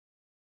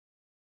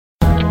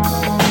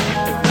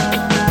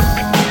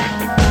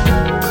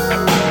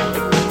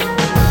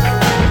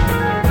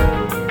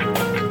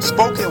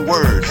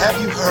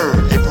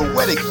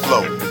Floetic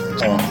Flow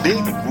on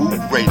Big Woo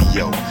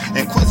Radio.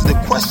 Inquisitive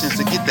questions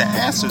to get the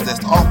answers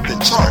that's off the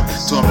chart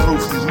to improve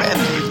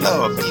humanity,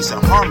 love, peace,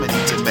 and harmony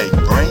to make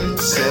brain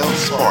cells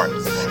spark.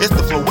 It's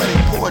the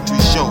Floetic Poetry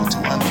Show to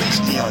unleash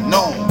the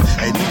unknown,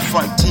 a new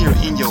frontier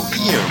in your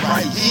ear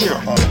right here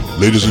on.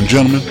 Ladies and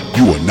gentlemen,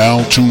 you are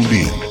now tuned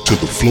in to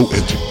the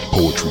Floetic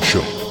Poetry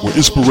Show, where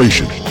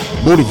inspiration,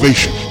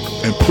 motivation,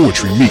 and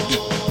poetry meet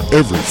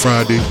every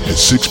Friday at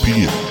 6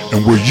 p.m.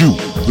 and where you,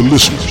 the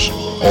listeners,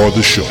 are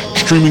the show.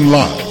 Streaming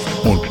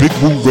live on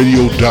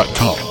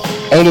BigWooRadio.com,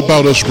 All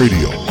About Us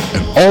Radio,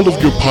 and all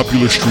of your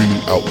popular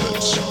streaming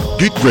outlets.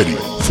 Get ready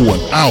for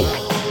an hour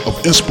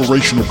of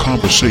inspirational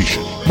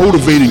conversation,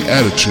 motivating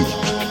attitudes,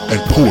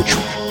 and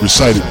poetry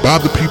recited by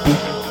the people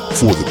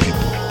for the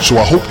people. So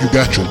I hope you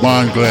got your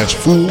wine glass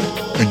full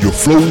and your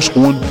flows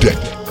on deck.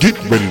 Get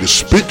ready to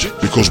spit,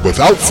 because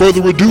without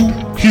further ado,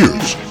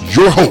 here's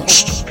your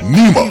host,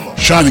 Nima,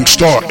 Shining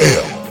Star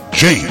L,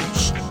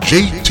 James,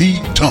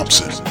 J.T.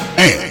 Thompson,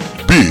 and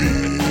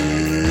Big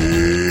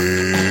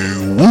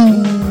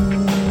Woo.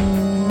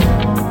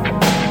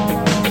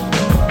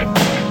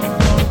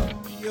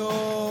 Yo,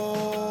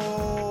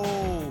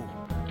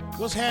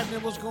 what's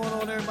happening? What's going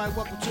on, everybody?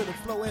 Welcome to the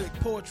Floetic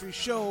Poetry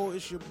Show.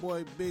 It's your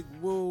boy, Big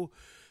Woo.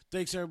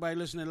 Thanks, everybody,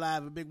 listening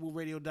live at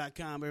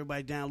BigWooRadio.com.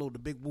 Everybody download the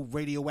Big Woo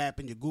Radio app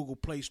in your Google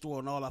Play Store,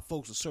 and all our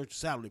folks will search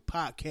us out on the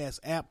podcast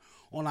app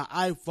on our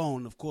iPhone.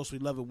 And of course, we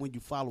love it when you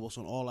follow us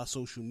on all our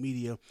social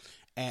media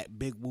at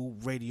Big Woo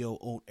Radio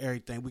on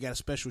everything. We got a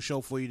special show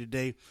for you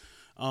today.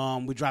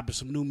 We're dropping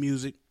some new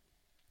music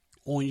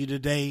on you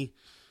today.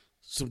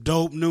 Some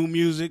dope new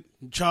music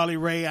from Charli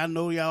Rae. I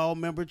know y'all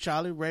remember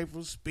Charli Rae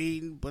from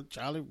Speeding, but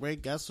Charli Rae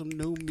got some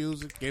new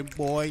music, and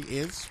boy,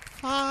 it's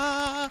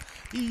fire.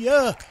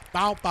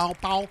 Bow, bow,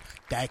 bow,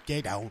 that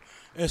get down.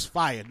 It's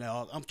fire.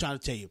 Now, I'm trying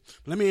to tell you.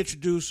 Let me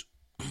introduce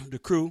the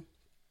crew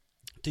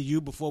to you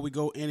before we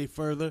go any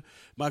further.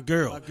 My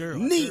girl,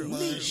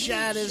 Nima,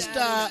 Shining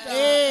Star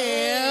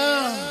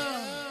L.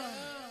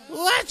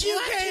 What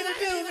you came to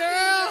do,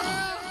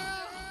 girl?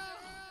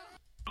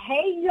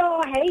 Hey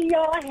y'all.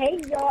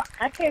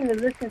 I came to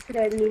listen to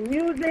that new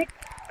music.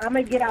 I'm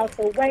going to get out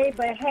the way,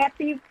 but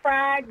happy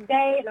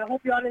Friday, and I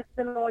hope y'all didn't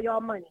spend all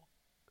y'all money.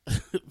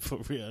 For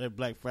real, that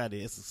Black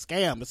Friday, it's a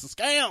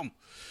scam.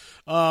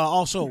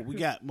 Also, we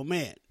got my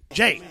man,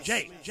 J.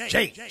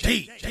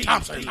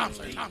 Thompson.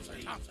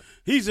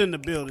 He's in the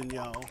building,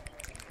 y'all.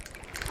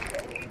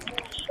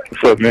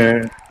 What's up,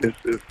 man? It's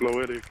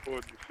Floetic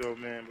Poetry Show,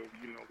 man, but,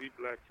 you know, we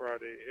Black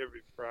Friday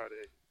every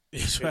Friday.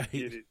 That's right.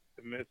 Get it.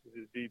 The message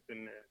is deep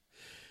in there.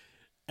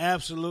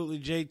 Absolutely,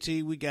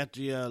 JT. We got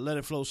the Let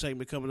It Flow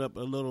segment coming up a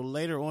little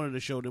later on in the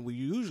show than we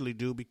usually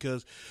do,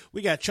 because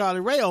we got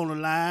Charli Rae on the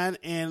line,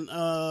 and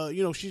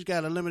she's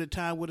got a limited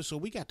time with us, so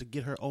we got to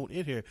get her on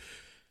in here.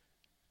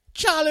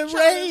 Charli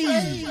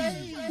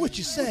Rae, what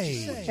you say?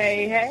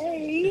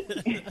 Hey.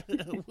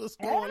 What's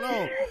going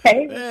on?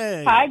 Hey.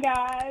 Man. Hi,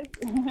 guys.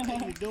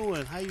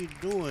 How you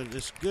doing?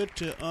 It's good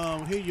to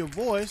hear your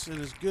voice, and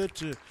it's good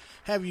to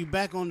have you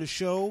back on the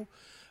show.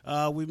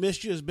 We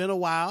missed you. It's been a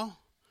while.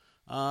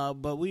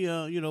 But we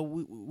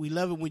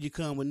love it when you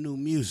come with new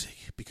music,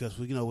 because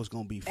we know it's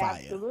going to be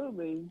fire.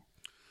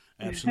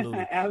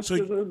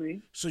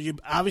 Absolutely. So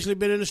you've obviously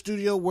been in the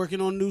studio working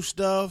on new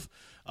stuff,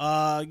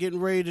 getting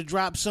ready to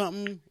drop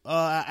something,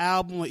 an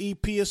album or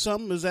EP or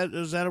something. Is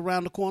that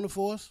around the corner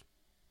for us?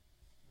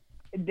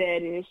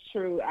 That is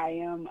true. I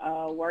am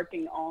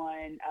working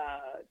on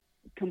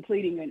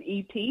completing an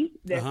EP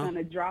that's going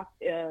to drop.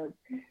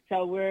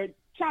 So we're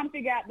trying to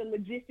figure out the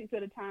logistics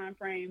of the time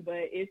frame,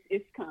 but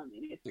it's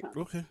coming.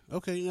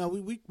 Okay. You know,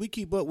 we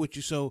keep up with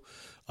you, so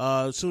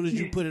as soon as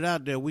you put it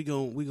out there, we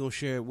gonna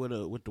share it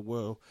with the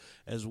world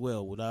as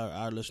well, with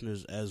our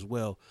listeners as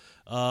well.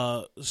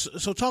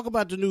 So talk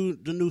about the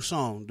new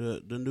song,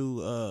 the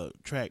new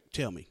track.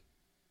 Tell me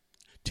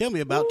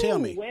about. Tell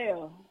me.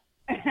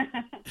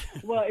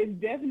 Well, it's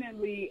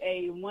definitely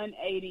a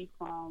 180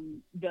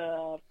 from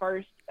the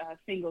first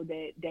single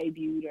that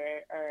debuted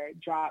or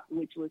dropped,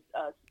 which was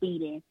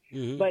Speeding.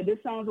 Mm-hmm. But this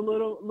song's a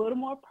little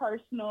more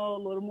personal, a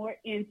little more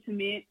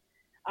intimate.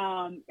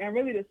 And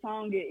really the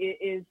song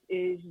is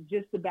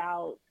just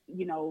about,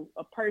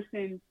 a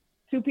person,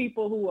 two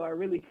people who are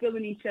really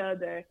feeling each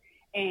other.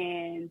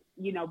 And,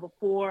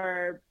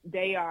 before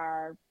they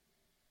are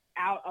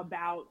out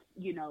about,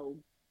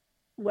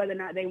 whether or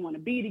not they want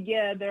to be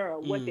together or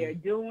what they're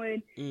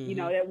doing,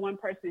 that one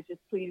person is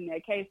just pleading their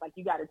case, like,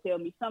 you got to tell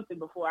me something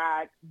before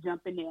I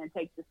jump in there and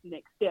take this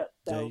next step.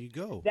 So there you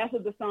go. That's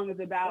what the song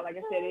is about. Like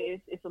I said,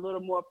 it's a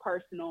little more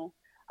personal.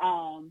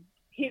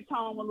 Hits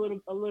home a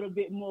little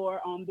bit more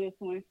on this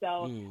one.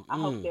 So I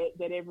hope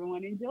that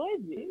everyone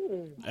enjoys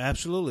it.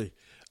 Absolutely.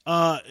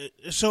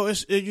 So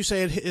you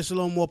say it's a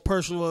little more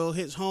personal. It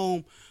hits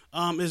home.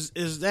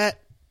 Is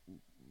that?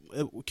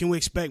 Can we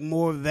expect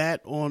more of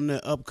that on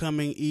the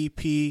upcoming EP?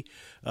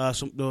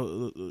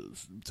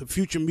 The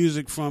future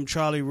music from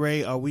Charli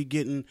Rae. Are we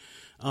getting?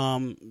 Are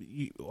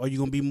you going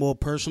to be more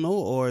personal,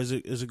 or is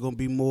it going to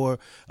be more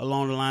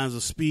along the lines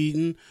of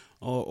Speeding,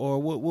 or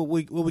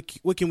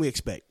what can we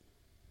expect?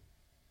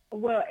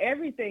 Well,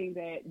 everything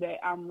that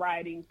I'm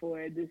writing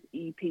for this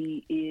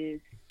EP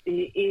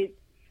it's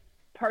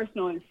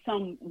personal in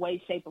some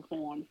way, shape, or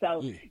form.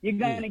 So you're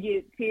gonna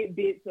get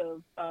tidbits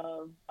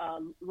of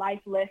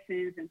life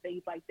lessons and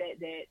things like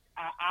that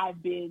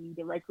I've been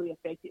directly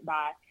affected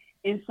by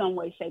in some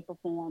way, shape, or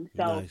form.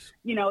 So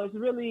it's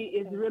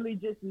really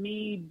just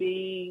me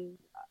being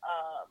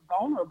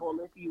vulnerable,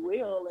 if you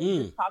will,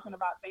 and just talking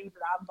about things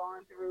that I've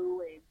gone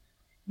through, and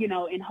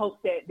in hopes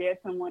that there's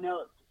someone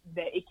else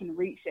that it can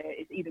reach that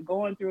is either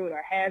going through it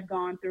or has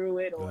gone through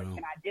it, or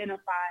can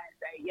identify and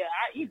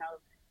say,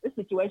 this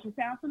situation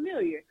sounds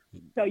familiar.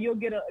 So you'll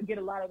get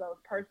a lot of those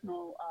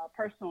personal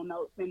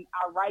notes, and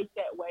I write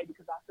that way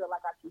because I feel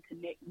like I can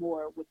connect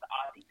more with the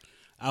audience.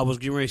 I was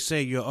getting ready to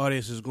say your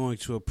audience is going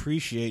to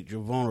appreciate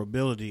your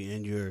vulnerability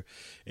and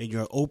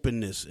your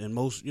openness. And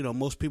most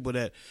people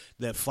that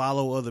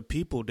follow other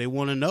people, they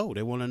want to know.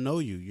 They want to know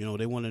you.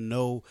 They want to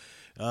know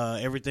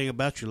everything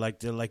about you, like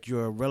they're like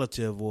you're a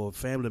relative or a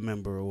family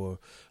member or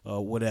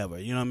whatever.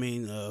 You know what I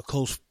mean? A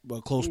close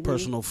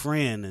personal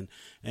friend,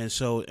 and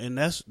so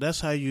that's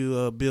how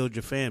you build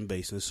your fan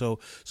base. And so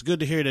it's good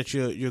to hear that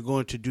you're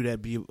going to do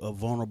that, be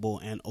vulnerable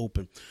and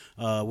open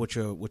with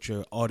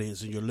your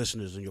audience and your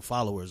listeners and your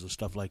followers and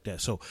stuff like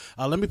that. So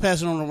let me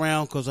pass it on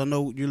around because I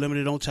know you're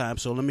limited on time.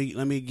 So let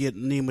me get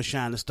Nima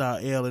Shine the Star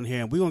L in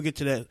here, and we're gonna get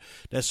to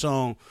that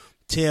song.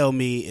 Tell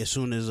me as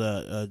soon as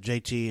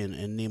JT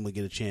and Nima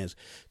get a chance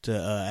to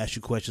ask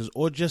you questions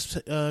or just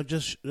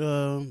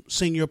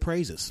sing your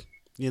praises.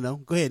 Go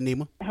ahead,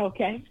 Nima.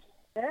 Okay.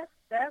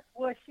 That's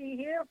what she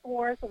here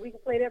for, so we can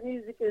play that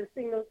music and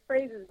sing those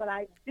praises. But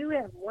I do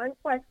have one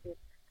question.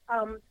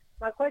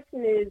 My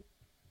question is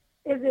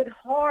it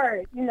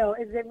hard?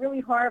 Is it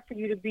really hard for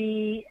you to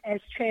be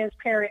as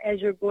transparent as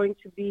you're going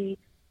to be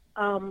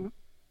on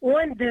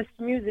this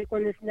music,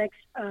 on this next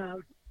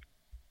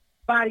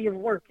body of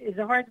work? Is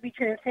it hard to be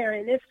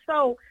transparent? And if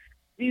so,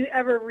 do you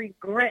ever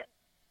regret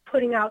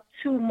putting out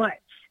too much?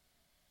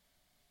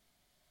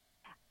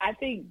 I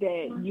think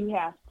that you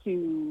have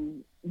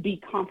to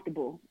be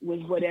comfortable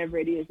with whatever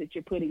it is that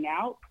you're putting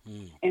out.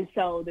 And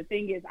so the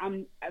thing is,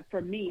 I'm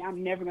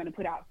never going to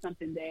put out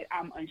something that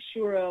I'm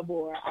unsure of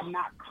or I'm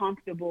not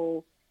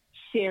comfortable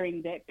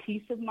sharing that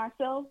piece of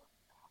myself,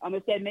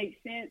 if that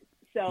makes sense.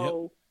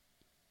 So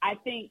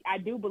I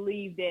do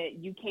believe that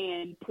you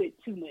can put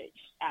too much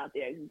out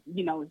there.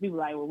 People are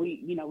like, well,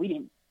 we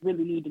didn't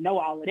really need to know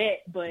all of that,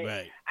 but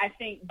I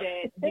think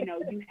that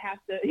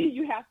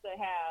you have to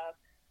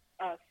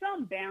have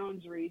some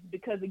boundaries,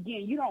 because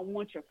again, you don't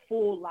want your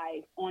full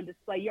life on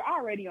display. You're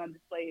already on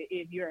display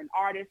if you're an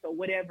artist or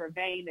whatever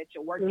vein that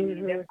you're working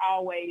in. There's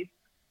always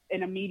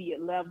an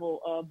immediate level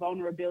of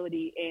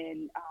vulnerability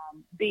and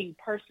being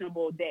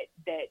personable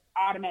that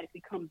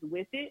automatically comes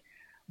with it.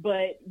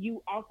 But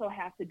you also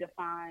have to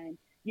define,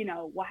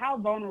 how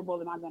vulnerable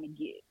am I going to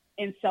get?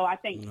 And so I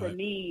think for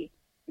me,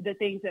 the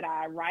things that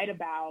I write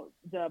about,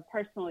 the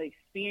personal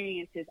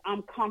experiences,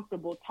 I'm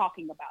comfortable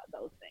talking about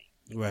those things.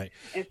 Right.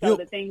 And so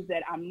the things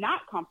that I'm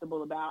not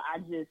comfortable about, I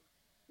just,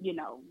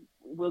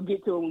 we'll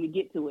get to it when we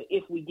get to it,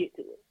 if we get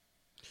to it.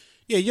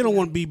 Yeah, you don't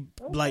want to be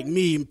like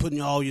me and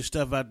putting all your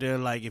stuff out there.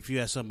 Like if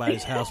you're at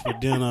somebody's house for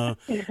dinner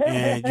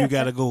and you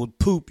got to go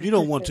poop, you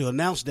don't want to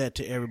announce that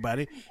to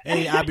everybody.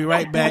 Hey, I'll be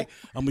right back.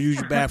 I'm going to use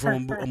your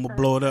bathroom. I'm going to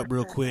blow it up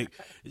real quick.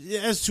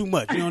 Yeah, that's too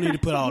much. You don't need to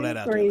put all that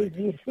out there.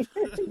 You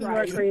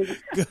are crazy.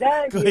 Go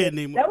ahead,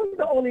 Nima. That was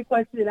the only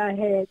question I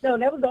had. No,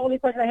 that was the only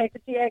question I had,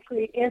 because she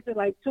actually answered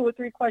like 2 or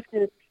 3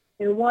 questions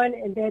in one,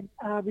 and that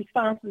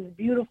response was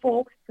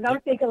beautiful. Because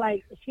I'm thinking,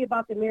 like, is she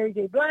about to Mary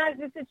J. Blige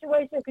this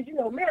situation? Because,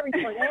 Mary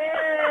put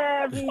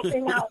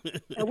everything out,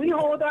 and we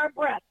hold our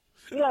breath.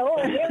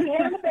 Mary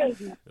had a baby.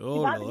 She's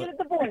about to get a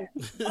divorce.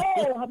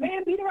 Her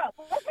man beat her up.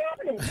 What's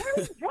happening?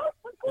 Mary's drunk.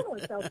 What's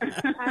going on? So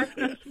I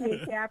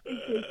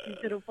appreciate you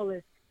to the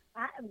fullest.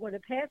 I'm going to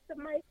pass the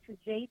mic to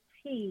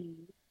JT.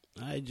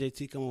 All right,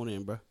 JT, come on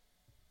in, bro.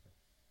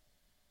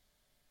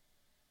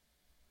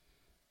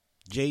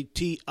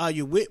 JT, are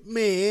you with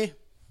me?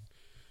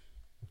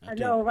 I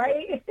know,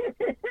 right?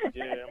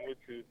 Yeah, I'm with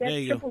you. There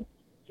you go.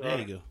 There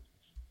you go.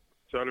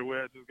 Charli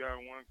Rae, I just got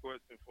one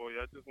question for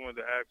you. I just wanted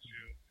to ask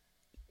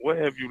you, what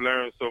have you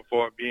learned so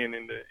far being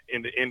in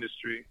the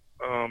industry,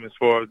 as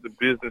far as the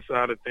business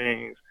side of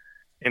things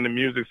and the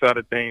music side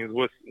of things?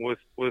 What's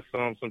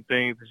some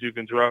things that you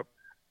can drop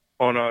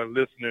on our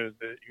listeners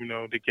that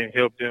that can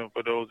help them,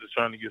 for those that's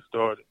trying to get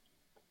started?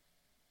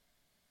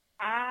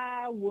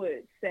 I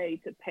would say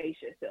to pace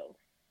yourself.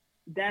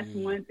 That's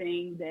one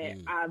thing that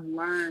I've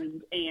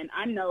learned. And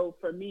I know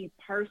for me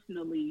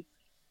personally,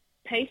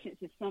 patience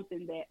is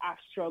something that I've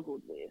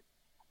struggled with,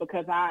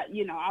 because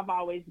I've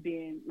always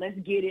been, let's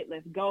get it,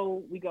 let's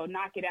go, we go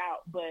knock it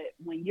out. But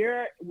when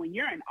you're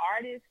an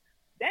artist,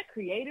 that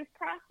creative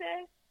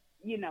process,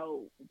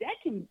 that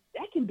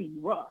can be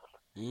rough.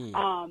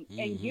 And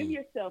give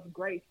yourself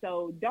grace.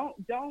 So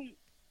don't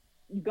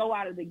go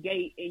out of the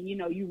gate and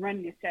you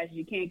running as fast as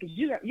you can, because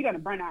you're going to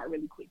burn out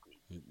really quickly.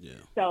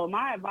 So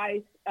my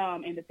advice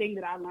and the thing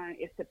that I learned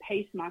is to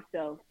pace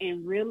myself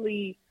and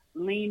really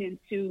lean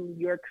into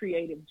your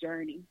creative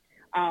journey.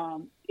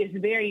 It's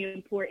very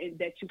important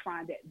that you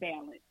find that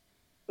balance,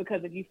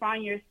 because if you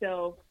find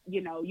yourself,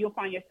 you'll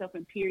find yourself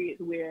in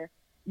periods where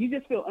you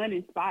just feel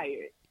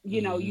uninspired.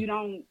 You're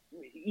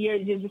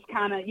just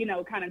kind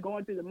of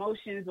going through the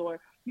motions, or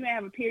you may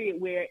have a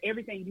period where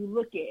everything you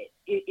look at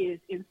is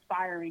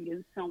inspiring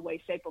in some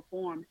way, shape, or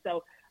form.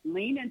 So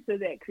lean into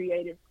that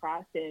creative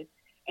process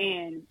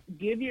and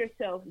give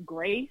yourself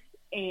grace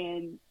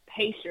and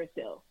pace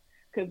yourself,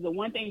 because the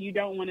one thing you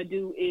don't want to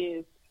do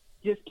is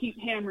just keep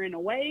hammering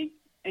away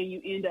and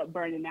you end up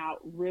burning out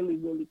really,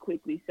 really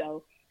quickly.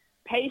 So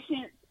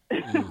patience,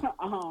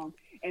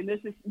 and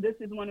this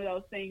is one of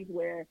those things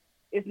where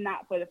it's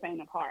not for the faint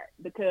of heart,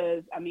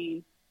 because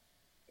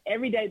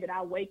every day that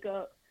I wake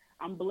up,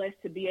 I'm blessed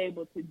to be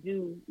able to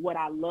do what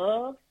I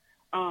love.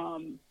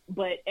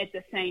 But at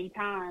the same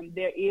time,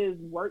 there is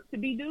work to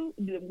be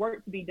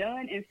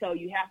done. And so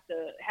you have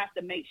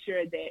to make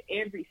sure that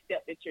every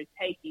step that you're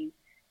taking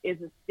is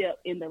a step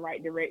in the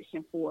right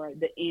direction for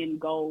the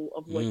end goal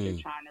of what you're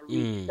trying to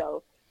reach.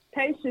 So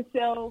pace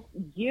yourself,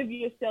 give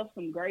yourself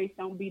some grace.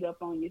 Don't beat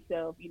up on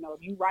yourself.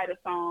 If you write a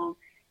song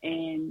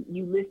and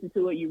you listen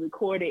to it, you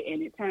record it,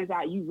 and it turns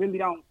out you really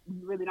don't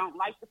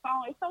like the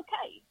song, it's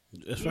okay.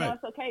 That's right.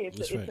 It's okay.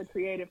 It's a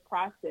creative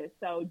process.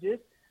 So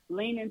just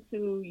lean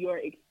into your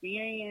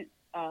experience,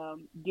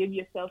 give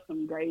yourself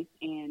some grace,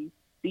 and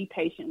be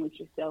patient with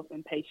yourself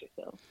and pace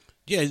yourself.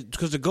 Yeah,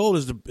 because the goal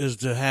is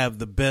to have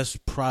the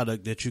best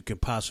product that you can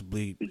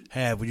possibly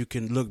have, where you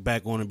can look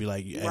back on and be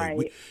like, hey,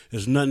 right.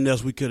 There's nothing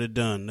else we could have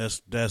done.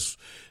 That's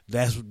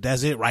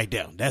it right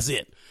there. That's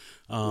it.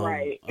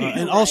 Right.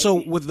 And also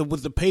with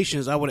the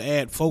patience, I would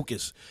add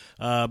focus,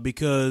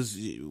 because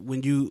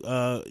when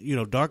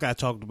Dark Eye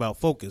talked about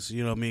focus,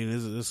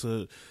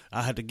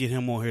 I had to get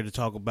him on here to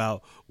talk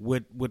about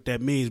what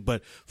that means.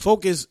 But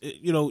focus,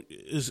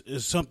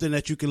 is something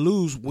that you can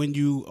lose when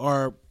you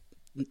are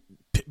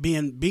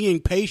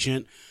being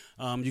patient.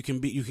 You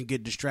can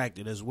get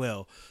distracted as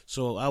well.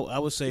 So I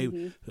would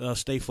say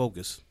stay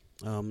focused.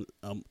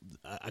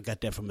 I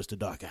got that from Mr.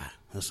 Dark Eye.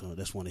 That's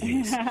one of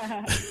his.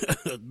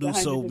 New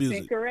soul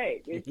music.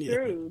 Correct. It's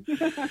true.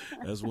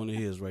 That's one of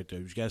his right there.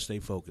 You got to stay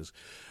focused.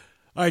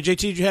 All right, JT,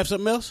 do you have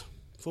something else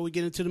before we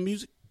get into the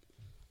music?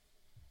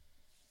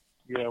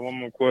 Yeah, one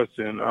more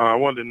question. I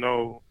wanted to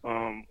know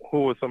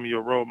who were some of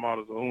your role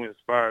models, or who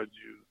inspired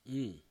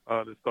you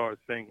to start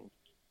singing?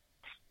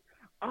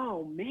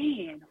 Oh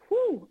man,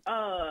 who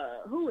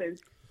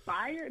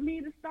inspired me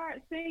to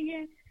start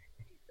singing?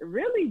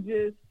 Really,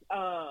 just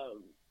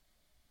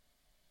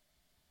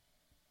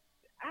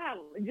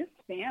just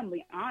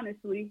family,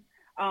 honestly.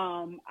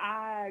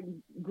 I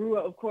grew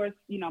up, of course,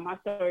 my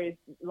story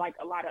is like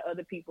a lot of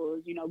other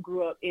people's,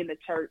 grew up in the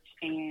church,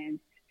 and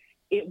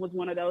it was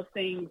one of those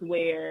things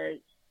where,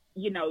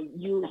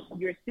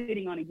 you're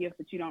sitting on a gift,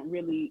 but you don't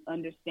really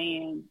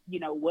understand,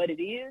 what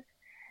it is.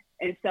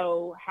 And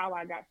so how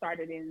I got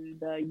started in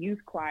the youth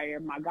choir,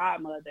 my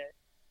godmother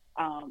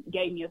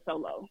gave me a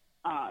solo.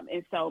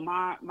 And so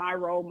my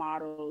role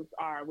models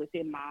are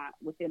within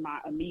my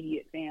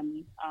immediate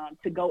family,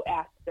 to go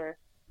after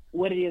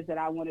what it is that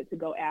I wanted to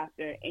go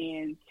after,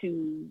 and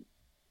to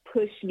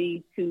push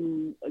me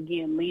to,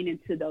 again, lean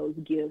into those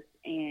gifts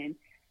and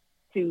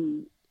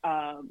to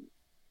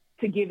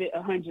give it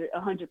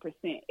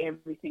 100%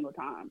 every single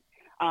time.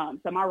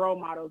 So my role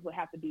models would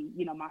have to be,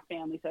 my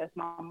family. So that's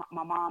my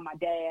mom, my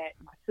dad,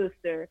 my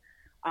sister,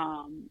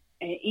 and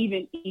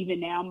even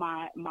now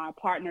my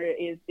partner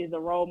is a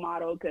role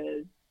model,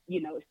 because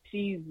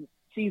she's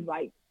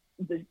like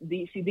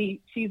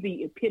she's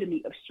the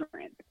epitome of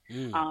strength.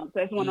 So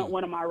that's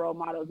one of my role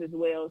models as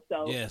well.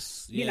 So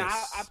yes.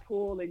 I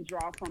pull and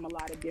draw from a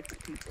lot of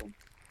different people.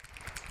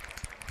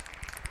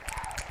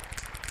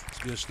 It's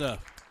good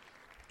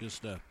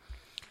stuff.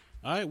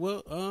 All right,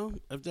 well,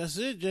 if that's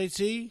it,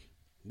 JT,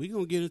 we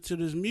gonna get into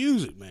this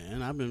music,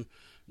 man. I've been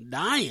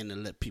dying to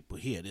let people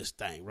hear this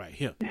thing right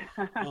here.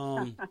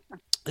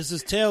 This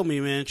is Tell Me,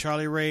 man.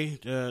 Charli Rae,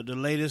 the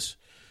latest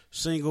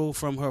single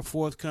from her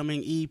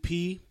forthcoming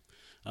EP,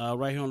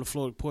 right here on the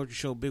Floetic Poetry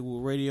Show, Big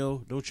Woo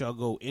Radio. Don't y'all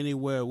go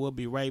anywhere. We'll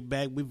be right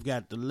back. We've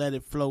got the Let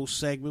It Flow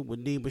segment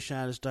with Nima,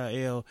 Shining Star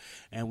L,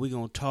 and we're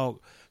going to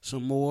talk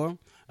some more,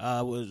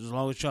 as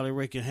long as Charli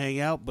Rae can hang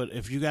out. But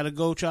if you got to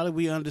go, Charli,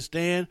 we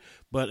understand.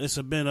 But it's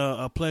been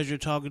a pleasure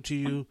talking to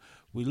you.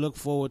 We look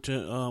forward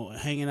to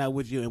hanging out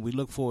with you, and we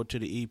look forward to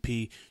the EP.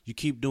 You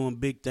keep doing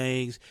big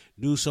things.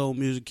 New soul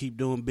music, keep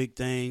doing big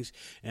things.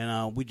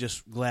 And we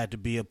just glad to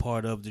be a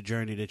part of the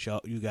journey that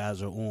you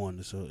guys are on.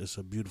 It's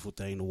a beautiful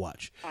thing to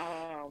watch.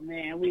 Oh,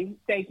 man. We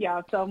thank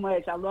y'all so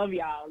much. I love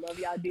y'all. Love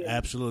y'all dearly.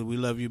 Absolutely. We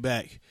love you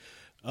back.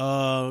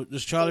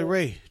 This is Charli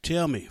Rae.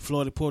 Tell Me.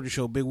 Floetic Poetry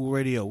Show, Big Woo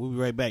Radio. We'll be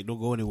right back. Don't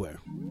go anywhere.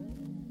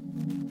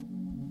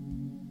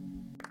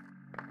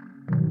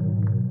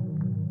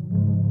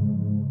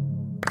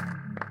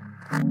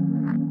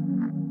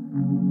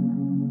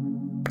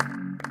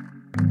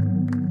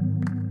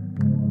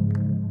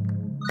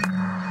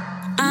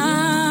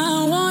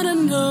 I wanna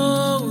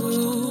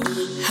know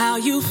how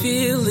you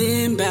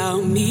feeling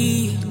about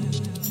me.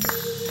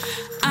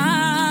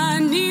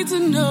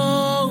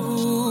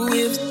 know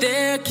if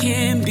there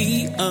can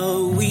be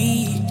a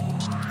we.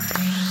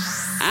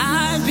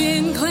 I've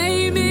been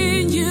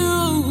claiming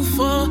you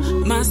for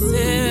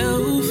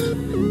myself,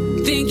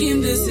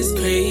 thinking this is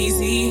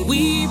crazy.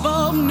 We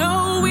both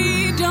know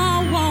we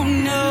don't want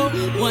no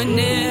one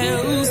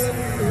else.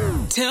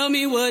 Tell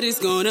me what it's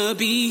gonna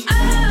be.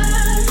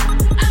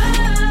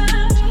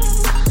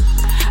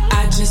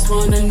 I just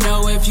wanna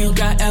know if you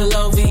got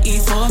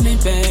LOVE for me,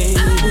 baby.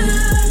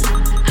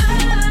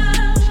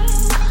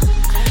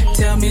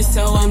 Tell me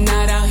so I'm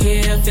not out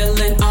here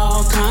feeling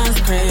all kinds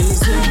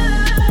crazy.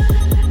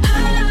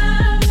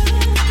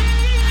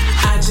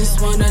 I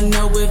just wanna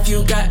know if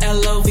you got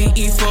LOVE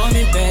for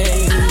me,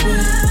 baby.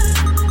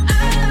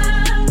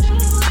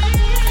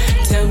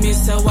 Tell me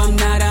so I'm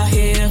not out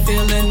here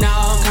feeling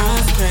all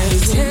kinds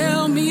crazy.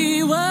 Tell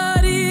me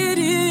what it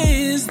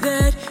is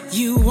that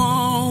you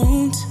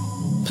want.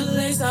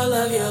 Place all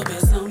of your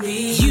best on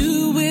me.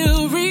 You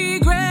will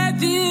regret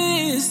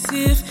this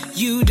if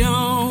you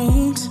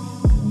don't.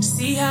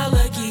 See how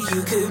lucky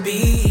you could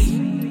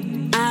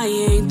be. I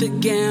ain't the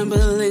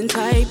gambling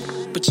type,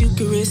 but you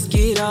can risk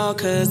it all,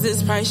 cause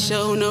this price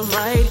show no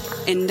right.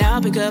 And I'll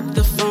pick up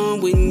the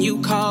phone when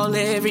you call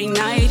every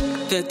night.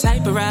 The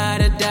type of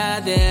ride or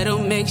die that'll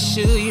make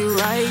sure you're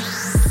right.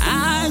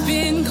 I've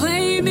been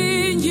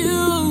claiming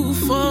you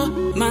for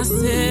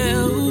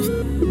myself,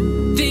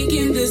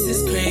 thinking this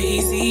is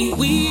crazy.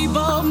 We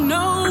both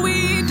know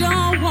we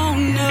don't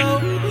want no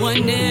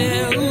one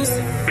else.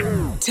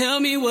 Tell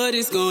me what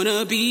it's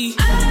gonna be.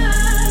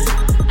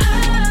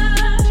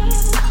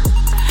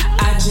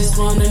 I just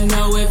wanna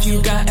know if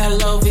you got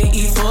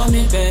LOVE for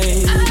me,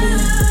 baby.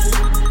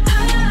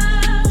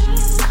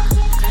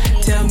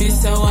 Tell me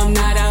so I'm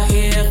not out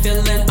here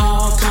feeling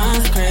all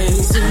kinds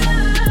crazy.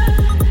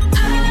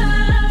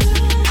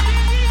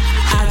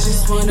 I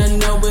just wanna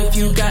know if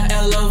you got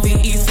LOVE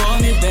for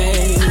me,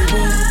 baby.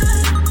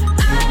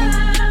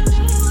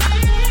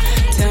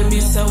 Tell me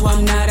so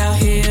I'm not out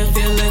here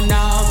feeling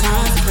all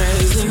kinds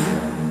crazy.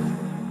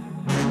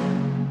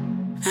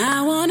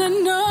 I wanna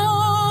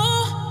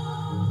know.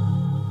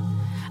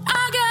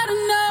 I gotta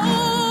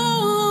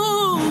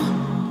know.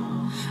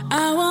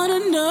 I wanna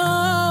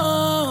know.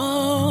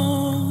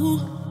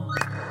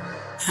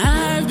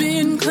 I've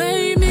been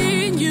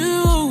claiming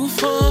you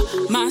for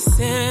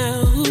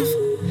myself,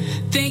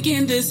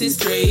 thinking this is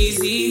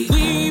crazy.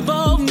 We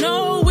both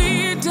know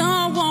we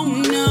don't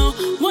want no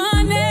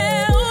one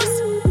else.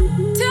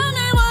 Tell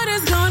me what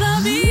it's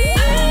gonna be.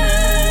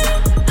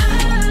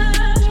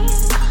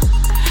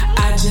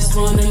 I just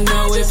wanna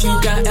know if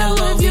you got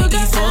LOVE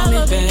for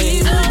me,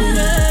 baby.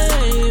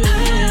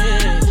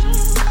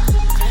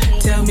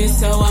 Tell me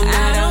so I'm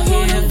not out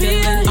here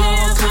feeling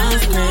all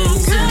kinds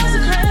crazy.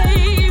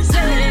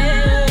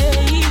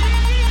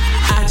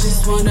 I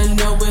just wanna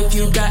know if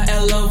you got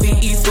LOVE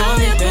for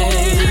me,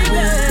 baby.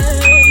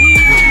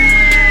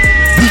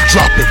 We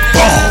dropping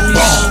bombs.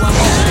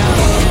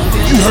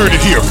 You heard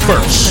it here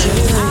first.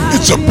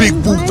 It's a Big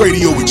Woo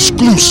Radio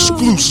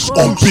exclusive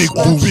on Big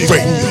Woo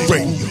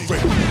Radio.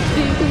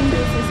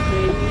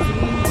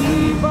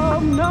 We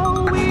both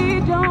know we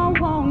don't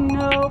want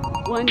no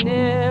one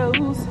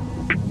else.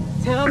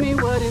 Tell me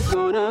what it's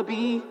gonna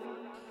be.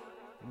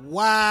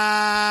 Wow.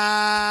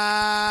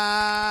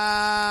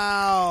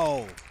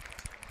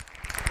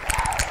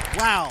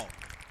 Wow.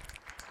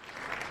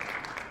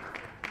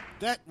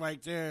 That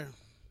right there,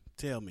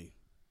 tell me,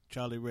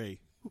 Charli Rae.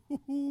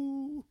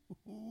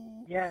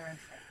 Yeah.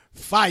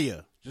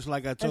 Fire. Just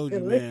like I told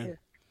That's you, delicious. man.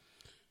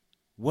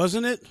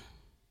 Wasn't it?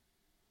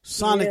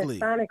 Sonically.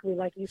 Yeah, sonically,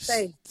 like you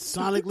say.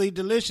 Sonically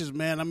delicious,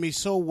 man. I mean,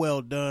 so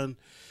well done.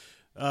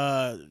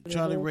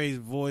 Charli Rae's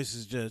voice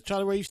is just...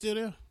 Charli Rae, you still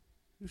there?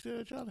 You still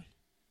there, Charli?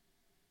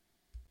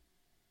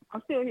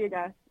 I'm still here,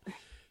 guys.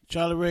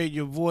 Charli Rae,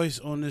 your voice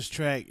on this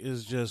track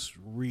is just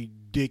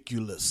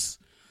ridiculous.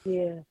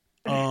 Yeah.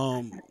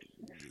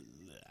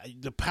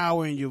 The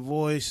power in your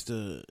voice,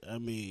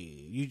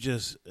 you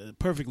just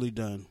perfectly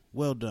done,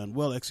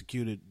 well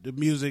executed. The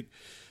music,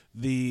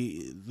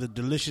 the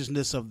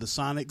deliciousness of the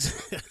Sonics,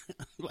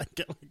 like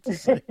I like to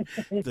say,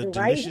 the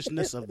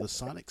deliciousness of the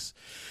Sonics.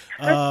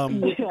 Yeah, I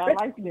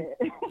like that.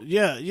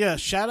 Yeah.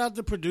 Shout out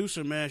the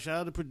producer, man.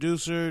 Shout out the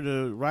producer.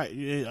 You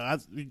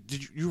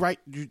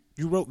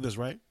wrote this,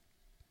 right?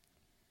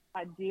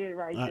 I did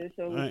write this.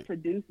 So it was right.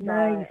 produced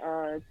by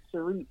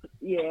Sharif,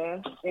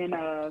 and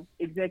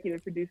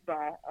executive produced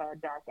by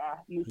Dark Eye,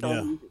 New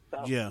Soul Music.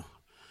 So. Yeah.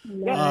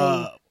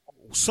 Nice.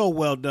 So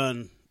well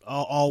done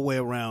all the way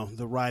around.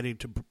 The writing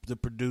to the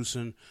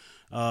producing,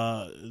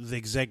 the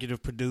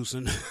executive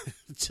producing,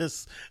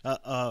 just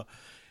a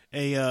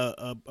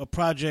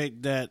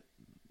project that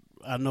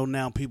I know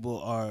now people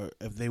are,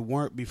 if they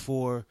weren't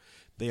before,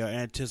 they are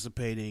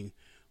anticipating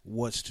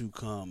what's to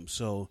come.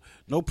 So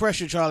no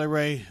pressure, Charli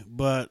Rae,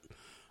 but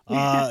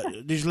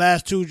these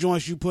last two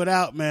joints you put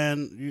out,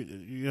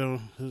 man,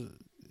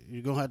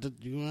 you're gonna have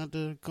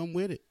to come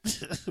with it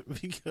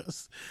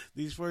because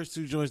these first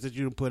two joints that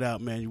you done put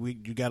out, man,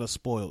 you got us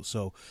spoiled.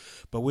 So,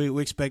 but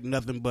we expect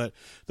nothing but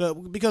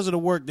because of the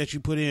work that you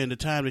put in, the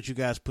time that you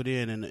guys put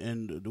in,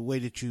 and the way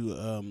that you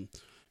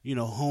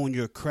hone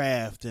your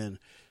craft and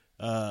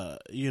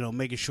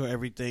making sure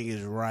everything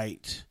is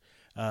right.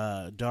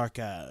 Dark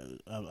Eye,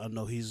 I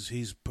know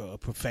he's a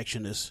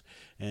perfectionist,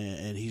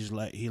 and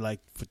he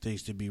like for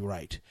things to be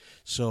right.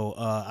 So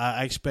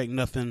I expect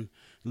nothing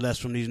less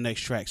from these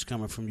next tracks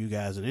coming from you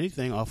guys and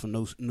anything off of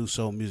New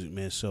Soul Music,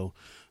 man. So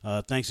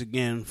thanks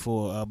again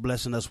for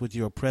blessing us with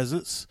your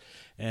presence,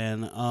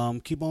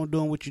 and keep on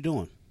doing what you're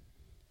doing.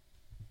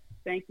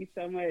 Thank you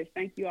so much.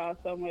 Thank you all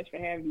so much for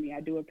having me. I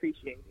do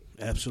appreciate it.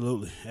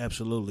 Absolutely.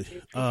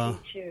 Appreciate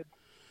you.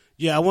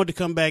 Yeah, I wanted to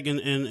come back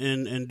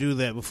and do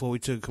that before we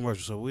took a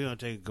commercial. So we're going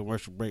to take a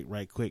commercial break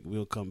right quick.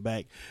 We'll come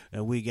back,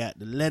 and we got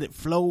the Let It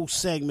Flow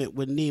segment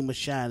with Nima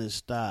Shining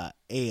Star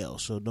L.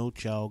 So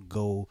don't y'all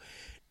go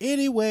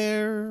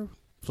anywhere.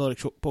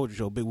 Floetic Poetry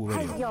Show, Big Woo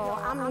Radio. Hey, y'all,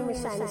 I'm Nima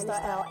Shining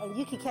Star L, and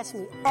you can catch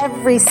me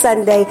every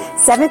Sunday,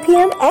 7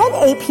 p.m. and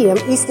 8 p.m.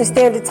 Eastern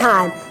Standard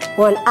Time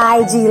on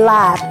IG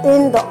Live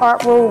in the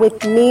Art Room with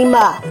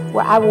Nima,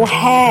 where I will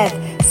have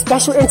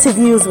special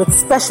interviews with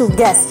special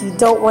guests you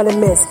don't want to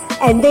miss.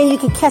 And then you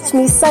can catch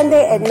me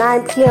Sunday at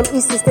 9 p.m.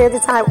 Eastern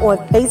Standard Time on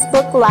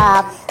Facebook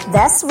Live.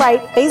 That's right,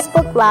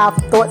 Facebook Live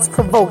Thoughts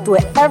Provoked,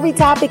 where every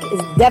topic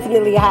is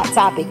definitely a hot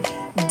topic.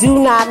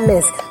 Do not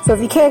miss. So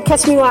if you can't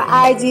catch me on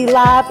IG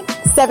Live,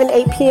 7,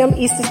 8 p.m.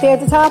 Eastern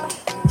Standard Time,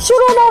 shoot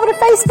on over to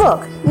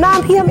Facebook,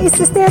 9 p.m.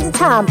 Eastern Standard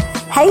Time.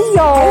 Hey,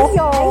 y'all. Hey,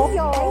 y'all. Hey,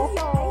 y'all.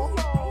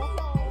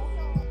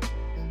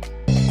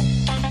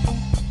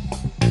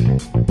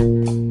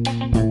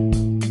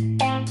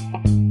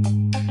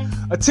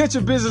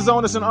 Attention business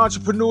owners and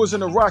entrepreneurs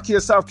in the Rock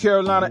Hill, South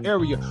Carolina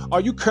area.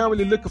 Are you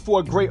currently looking for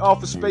a great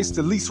office space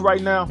to lease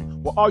right now?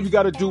 Well, all you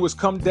got to do is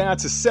come down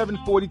to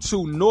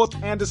 742 North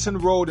Anderson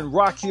Road in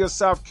Rock Hill,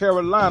 South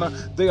Carolina.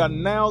 They are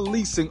now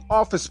leasing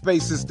office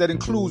spaces that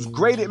includes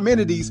great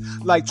amenities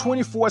like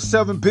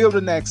 24/7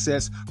 building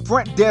access,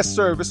 front desk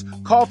service,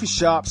 coffee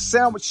shop,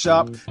 sandwich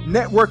shop,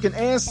 networking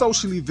and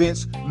social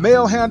events,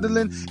 mail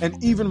handling,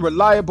 and even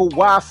reliable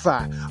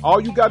Wi-Fi.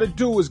 All you got to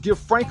do is give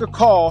Frank a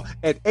call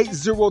at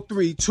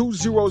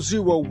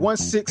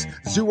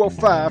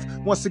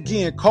 803-200-1605. Once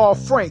again, call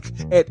Frank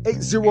at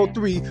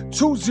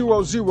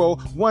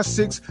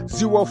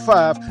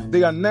 803-200-1605.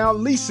 They are now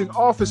leasing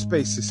office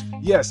spaces.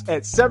 Yes,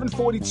 at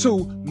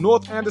 742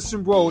 North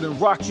Anderson Road in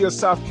Rock Hill,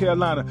 South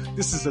Carolina.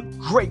 This is a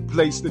great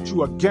place that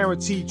you are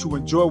guaranteed to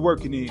enjoy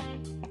working in.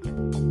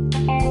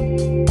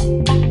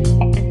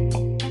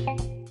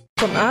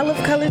 From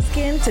olive-colored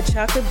skin to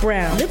chocolate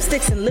brown,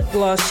 lipsticks and lip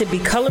gloss should be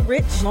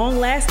color-rich,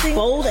 long-lasting,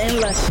 bold,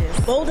 and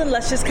luscious. Bold and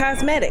Luscious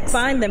Cosmetics.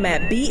 Find them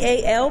at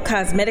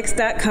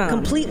balcosmetics.com.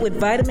 Complete with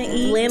vitamin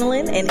E,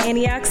 lanolin, and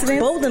antioxidants,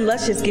 Bold and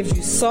Luscious gives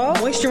you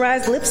soft,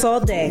 moisturized lips all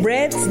day.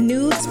 Reds,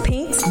 nudes,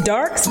 pinks,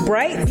 darks,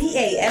 bright.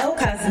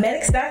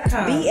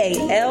 balcosmetics.com.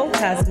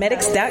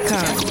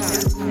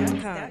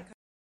 balcosmetics.com.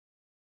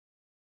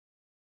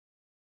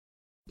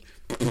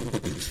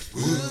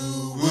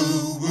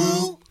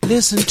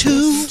 Listen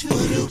to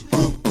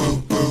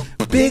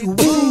Big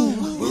Woo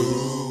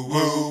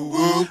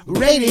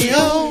Radio.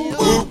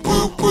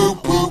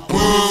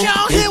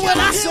 Y'all hear what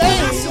I say?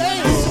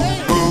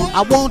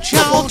 I want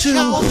y'all to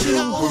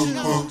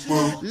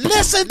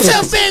listen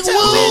to Big Woo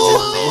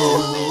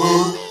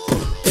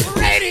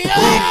Radio.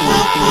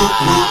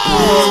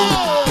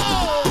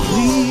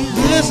 Please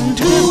listen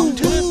to.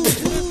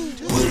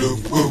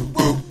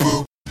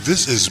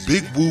 This is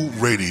Big Woo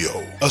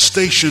Radio, a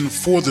station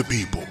for the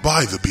people,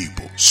 by the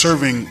people,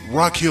 serving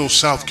Rock Hill,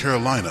 South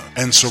Carolina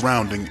and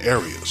surrounding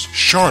areas,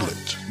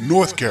 Charlotte,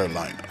 North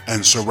Carolina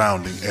and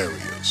surrounding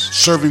areas,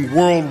 serving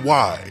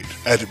worldwide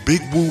at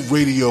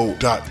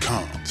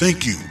bigwooradio.com.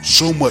 Thank you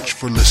so much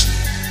for listening.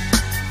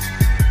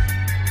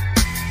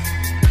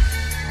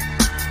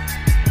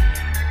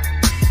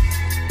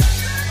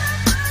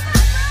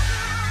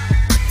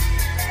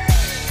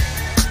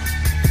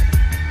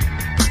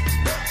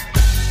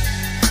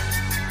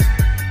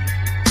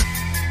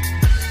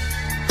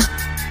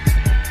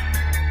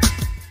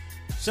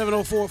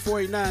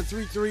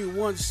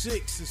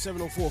 704-489-3316 and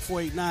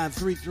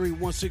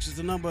 704-489-3316 is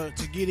the number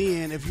to get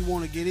in if you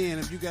want to get in.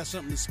 If you got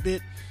something to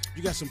spit,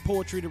 you got some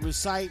poetry to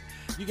recite,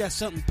 you got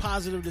something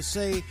positive to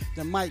say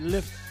that might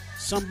lift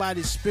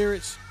somebody's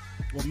spirits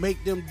or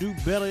make them do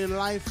better in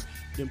life,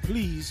 then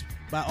please,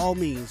 by all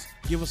means,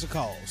 give us a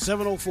call.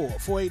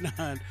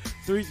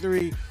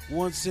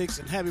 704-489-3316.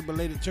 And happy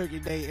belated Turkey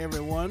Day,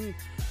 everyone.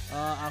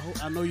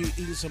 I know you're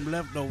eating some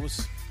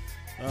leftovers.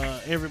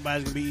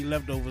 Everybody's going to be eating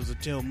leftovers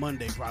until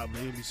Monday,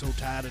 probably. They'll be so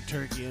tired of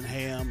turkey and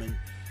ham. And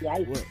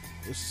well,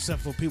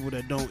 except for people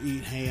that don't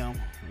eat ham,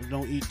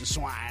 don't eat the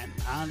swine.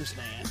 I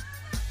understand.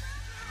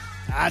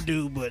 I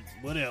do, but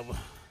whatever.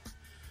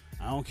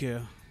 I don't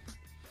care.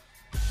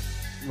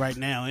 Right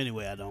now,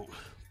 anyway, I don't.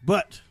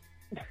 But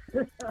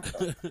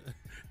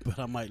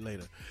I might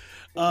later.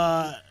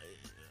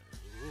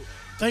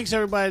 thanks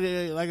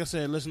everybody that, like I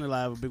said, listening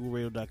live at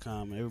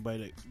BigWoolRadio.com.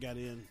 Everybody that got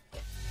in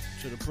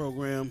to the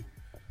program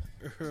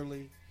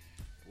early.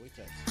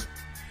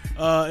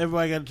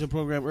 Everybody got into the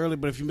program early,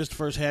 but if you missed the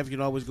first half, you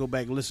can always go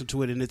back and listen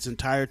to it in its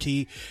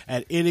entirety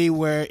at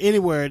anywhere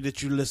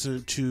that you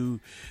listen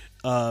to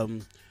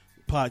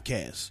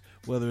podcasts,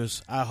 whether it's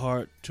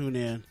iHeart,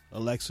 TuneIn,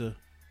 Alexa,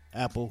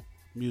 Apple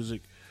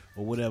Music,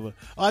 or whatever.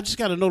 I just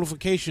got a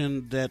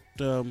notification that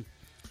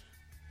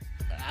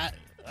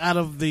out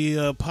of the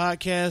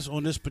podcast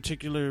on this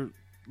particular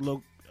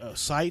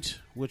site,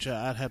 which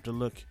I'd have to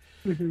look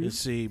and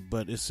see,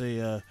 but it's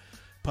a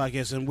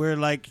podcast, and we're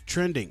like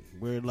trending.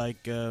 We're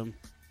like, we're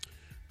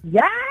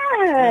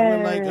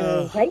like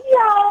hey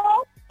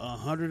y'all,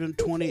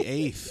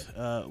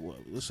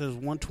 128th. It says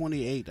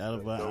 128 out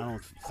of I don't know,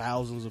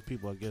 thousands of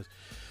people. I guess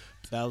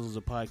thousands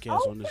of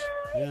podcasts on this.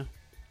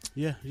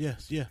 Yeah.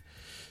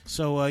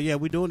 So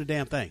we're doing the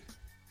damn thing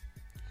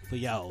for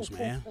y'all's,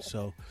 man.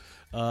 So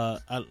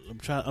I'm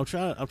trying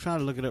to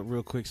look it up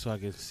real quick so I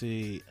can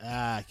see.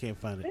 I can't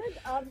find it.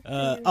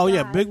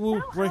 Big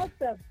Woo. Shout out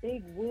to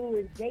Big Woo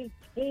and JT,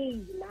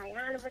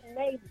 Niana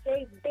Renee,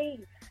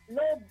 JB,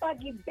 Lil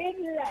Buggy, Big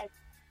Les,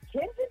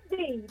 Kendra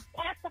D,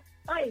 Pastor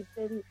Fife,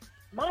 and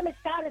Mama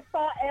Shot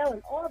Star L,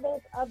 and all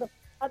those other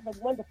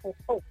wonderful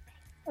folks.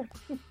 All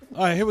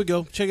right, here we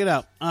go. Check it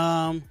out.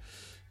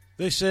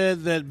 They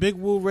said that Big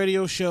Woo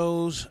Radio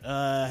Shows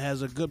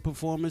has a good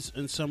performance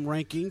in some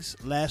rankings.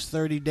 Last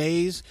 30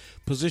 days,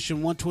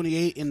 position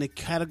 128 in the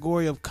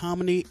category of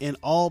comedy in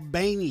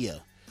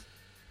Albania.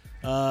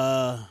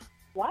 Wow.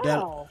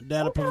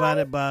 Data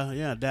provided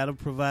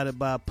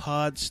by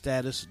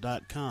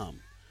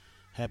podstatus.com.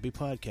 Happy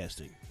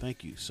podcasting.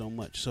 Thank you so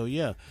much. So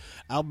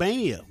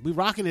Albania. We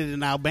rocking it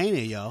in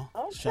Albania, y'all.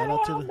 Okay, shout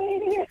out to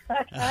Albania.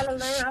 I gotta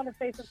learn how to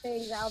say some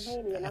things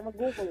Albanian. I'm gonna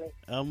Google it.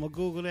 I'm gonna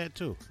Google that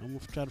too. I'm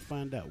gonna try to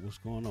find out what's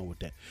going on with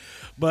that.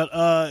 But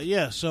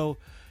so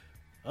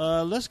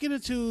let's get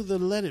into the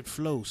Let It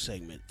Flow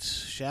segment,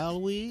 shall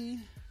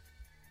we?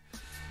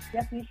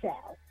 Yes, we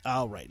shall.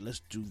 All right, let's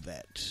do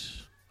that.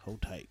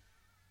 Hold tight.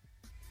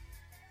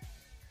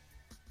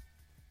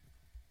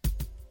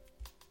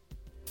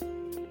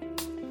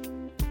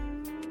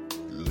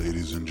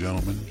 Ladies and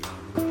gentlemen,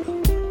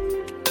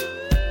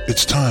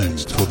 it's time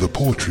for the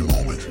poetry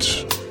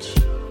moment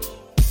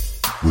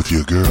with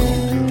your girl,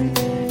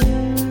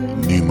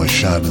 Nima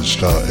Shining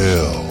Star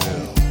L.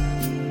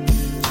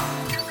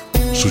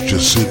 So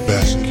just sit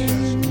back,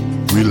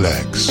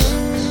 relax,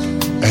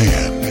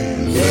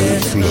 and let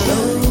it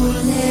flow.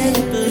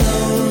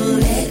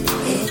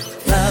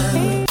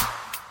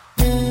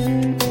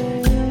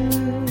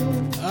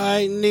 All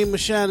right, Nima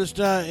Shining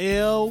Star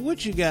L,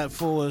 what you got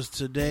for us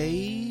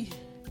today?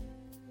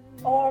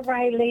 All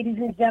right, ladies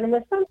and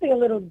gentlemen, something a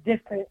little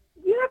different.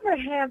 You ever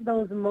have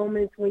those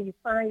moments when you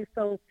find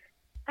yourself,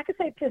 I could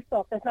say pissed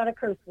off, that's not a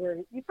curse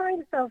word. You find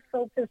yourself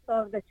so pissed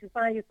off that you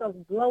find yourself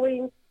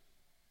blowing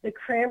the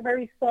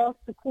cranberry sauce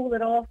to cool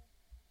it off?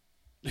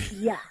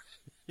 Yeah,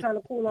 trying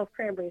to cool off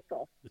cranberry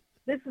sauce.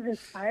 This is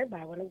inspired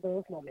by one of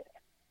those moments.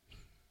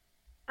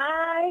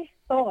 I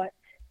thought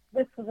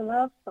this was a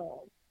love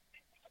song,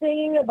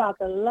 singing about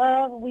the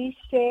love we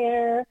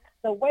share,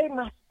 the way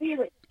my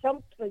spirit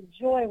jumps for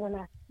joy when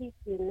I speak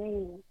your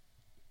name.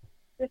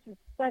 This is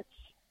such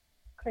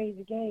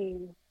crazy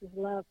game, this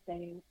love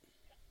thing.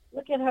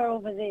 Look at her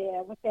over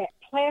there with that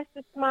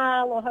plastic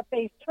smile on her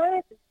face,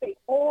 trying to say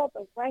all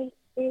the right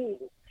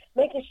things,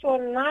 making sure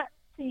not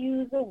to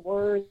use a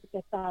word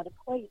that's out of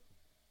place.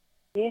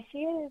 There she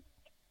is,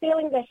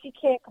 feeling that she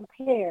can't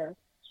compare.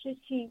 Should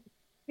she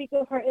speak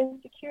of her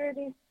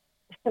insecurities?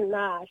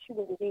 Nah, she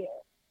wouldn't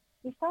dare.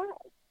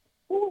 Besides,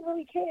 who would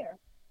really care?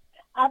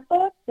 I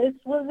thought this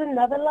was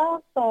another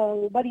love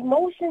song, but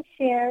emotions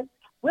shared,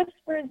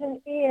 whispers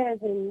in ears,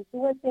 and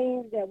doing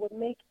things that would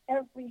make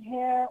every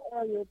hair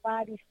on your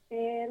body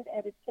stand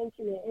at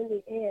attention and in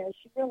the air.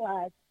 She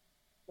realized,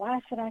 why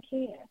should I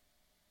care?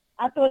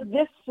 I thought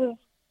this was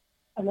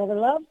another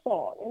love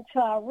song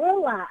until I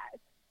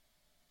realized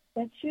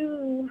that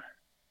you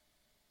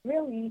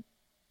really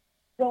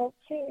don't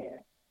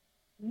care.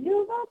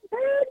 You've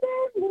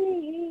abandoned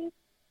me.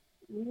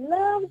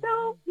 Love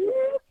don't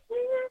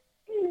exist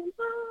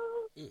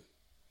anymore.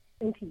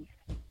 In peace.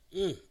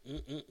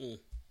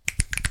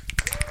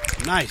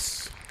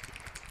 Nice.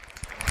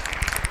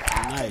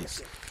 I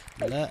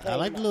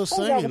like the little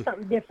singing.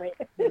 Something different.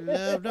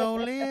 Love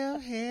don't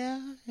live here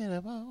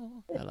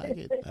anymore. I like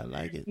it.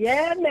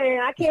 Yeah,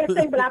 man. I can't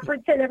sing, but I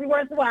pretend every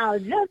once in a while.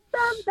 Just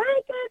some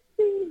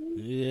vacancy.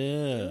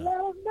 Yeah.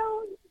 Love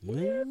don't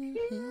live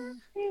here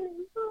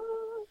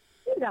anymore.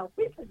 You know,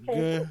 we pretend.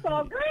 It's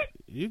all good.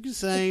 You can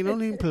sing.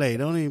 Don't even play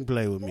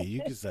with me.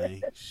 You can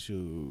sing.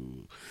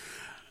 Shoot.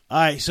 All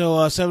right, so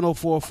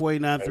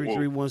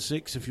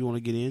 704-489-3316 if you want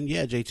to get in.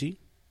 Yeah, JT.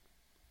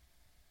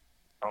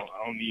 I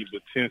don't need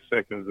but 10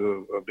 seconds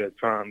of that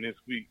time this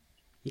week.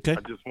 Okay.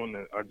 I just want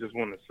to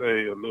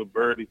say a little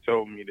birdie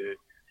told me that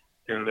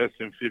in less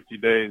than 50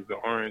 days the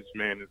orange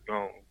man is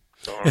gone.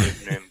 The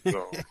orange man is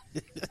gone.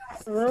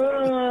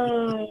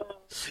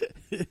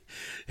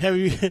 Have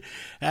you?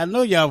 I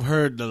know y'all have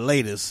heard the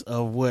latest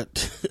of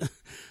what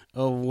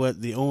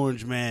the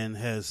orange man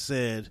has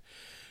said.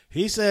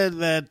 He said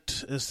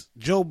that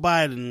Joe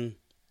Biden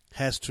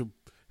has to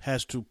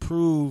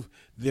prove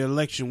the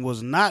election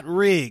was not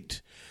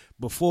rigged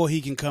before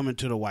he can come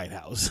into the White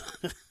House.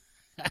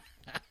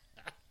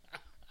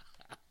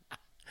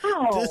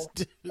 Oh,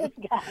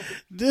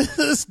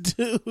 this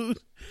dude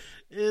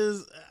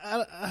is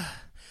I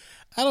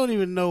don't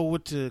even know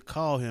what to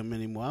call him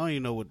anymore. I don't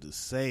even know what to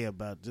say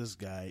about this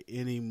guy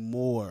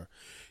anymore.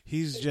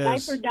 He's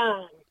just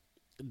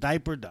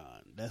Diaper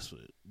Don. That's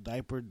what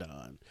Diaper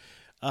Don.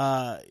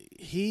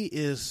 He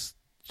is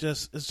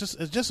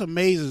it just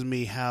amazes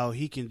me how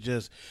he can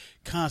just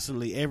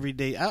constantly every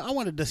day. I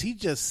wonder, does he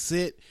just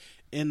sit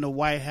in the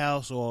White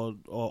House or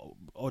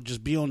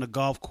just be on the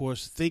golf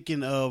course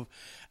thinking of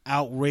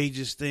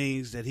outrageous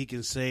things that he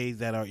can say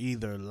that are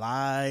either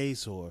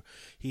lies or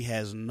he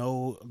has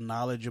no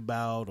knowledge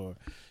about, or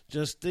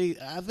just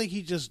I think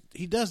he does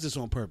this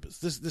on purpose.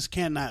 This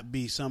cannot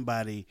be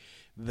somebody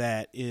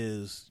that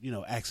is,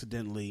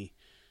 accidentally,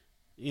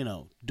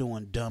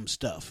 doing dumb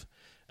stuff.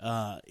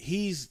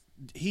 He's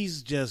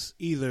just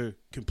either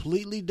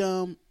completely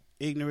dumb,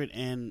 ignorant,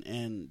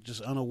 and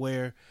just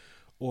unaware,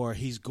 or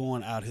he's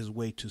going out his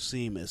way to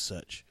seem as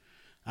such.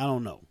 I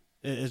don't know.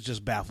 It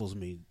just baffles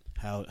me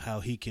how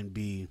he can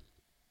be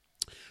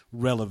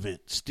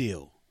relevant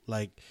still.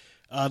 Like,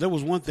 there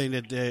was one thing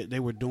that they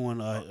were doing,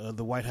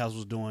 the White House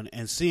was doing,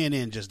 and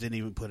CNN just didn't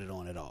even put it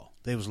on at all.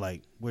 They was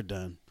like, we're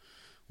done.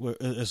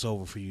 It's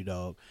over for you,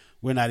 dog.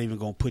 We're not even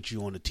going to put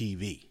you on the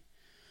TV.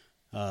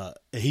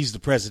 He's the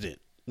president.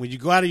 When you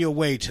go out of your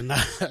way to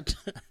not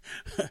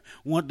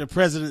want the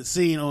president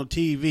seen on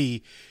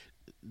TV,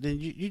 then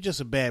you're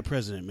just a bad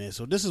president, man.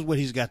 So this is what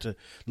he's got to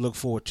look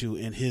forward to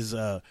in his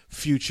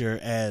future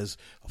as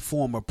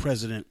former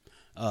President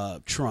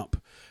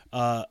Trump.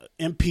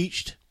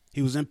 Impeached.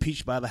 He was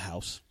impeached by the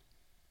House.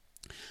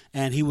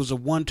 And he was a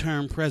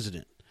one-term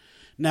president.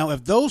 Now,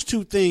 if those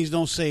two things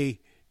don't say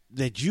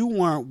that you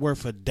weren't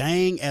worth a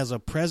dang as a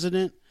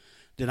president,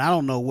 then I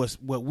don't know what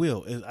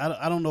will.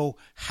 I don't know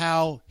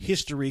how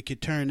history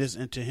could turn this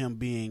into him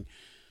being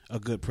a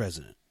good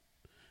president.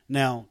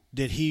 Now,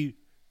 did he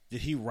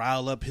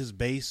rile up his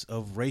base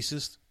of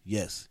racists?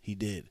 Yes, he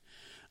did.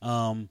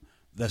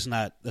 That's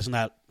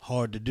not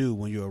hard to do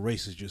when you're a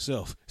racist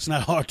yourself. It's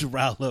not hard to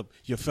rile up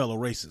your fellow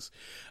racists.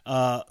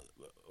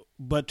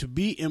 But to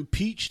be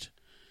impeached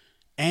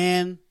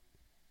and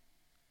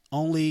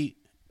only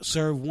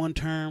serve one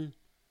term,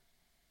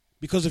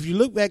 because if you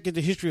look back at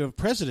the history of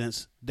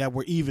presidents that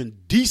were even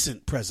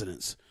decent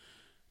presidents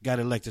got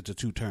elected to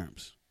 2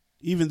 terms,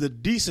 even the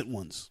decent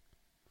ones.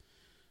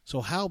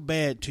 So how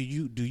bad do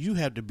you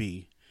have to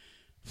be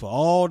for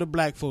all the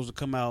black folks to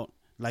come out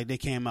like they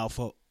came out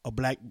for a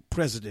black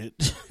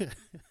president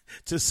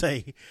to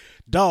say,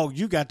 dog,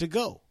 you got to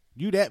go.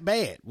 You that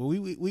bad. Well,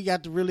 we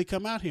got to really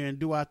come out here and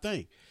do our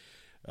thing.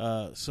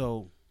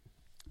 So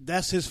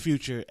that's his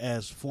future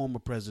as former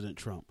President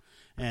Trump.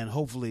 And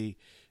hopefully,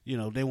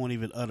 they won't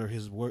even utter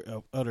his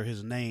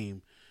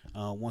name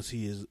once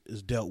he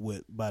is dealt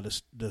with by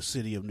the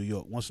city of New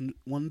York. Once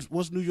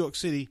New York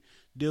City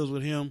deals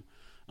with him,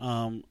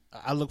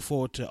 I look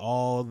forward to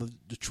all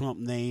the Trump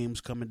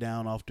names coming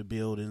down off the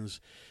buildings,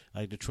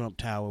 like the Trump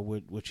Tower,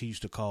 which he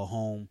used to call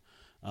home,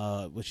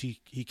 which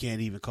he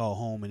can't even call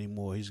home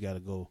anymore. He's got to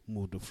go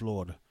move to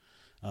Florida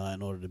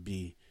in order to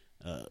be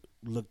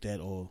looked at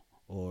or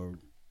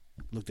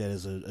looked at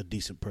as a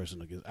decent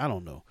person, I guess. I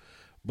don't know.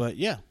 But,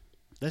 yeah,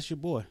 that's your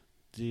boy,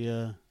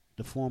 the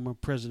former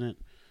President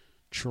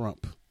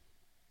Trump.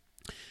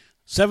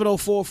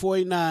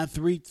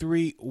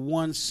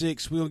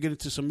 704-489-3316. We're going to get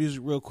into some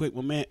music real quick.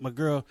 My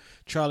girl,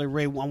 Charli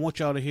Rae, I want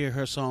y'all to hear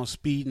her song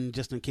Speeding,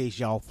 just in case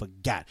y'all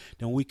forgot.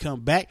 Then when we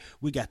come back,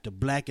 we got the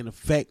Black in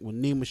Effect with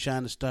Nima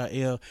Shining Star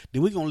L.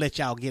 Then we're going to let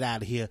y'all get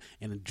out of here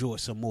and enjoy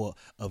some more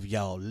of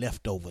y'all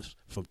leftovers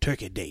from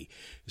Turkey Day.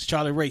 It's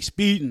Charli Rae,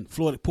 Speeding,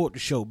 Floetic Poerty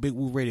Show, Big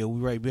Woo Radio. We'll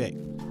be right back.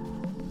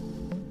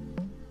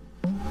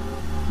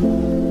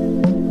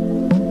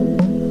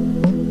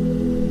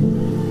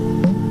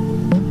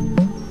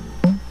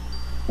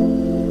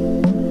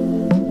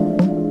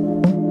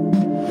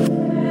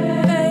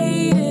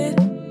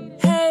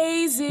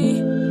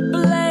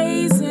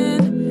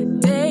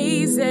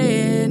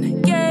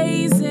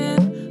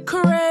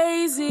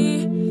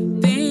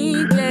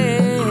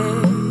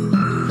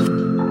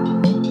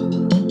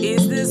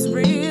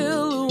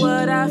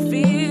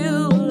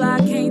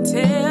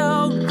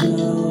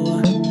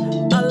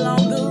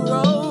 Along the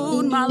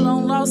road, my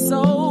long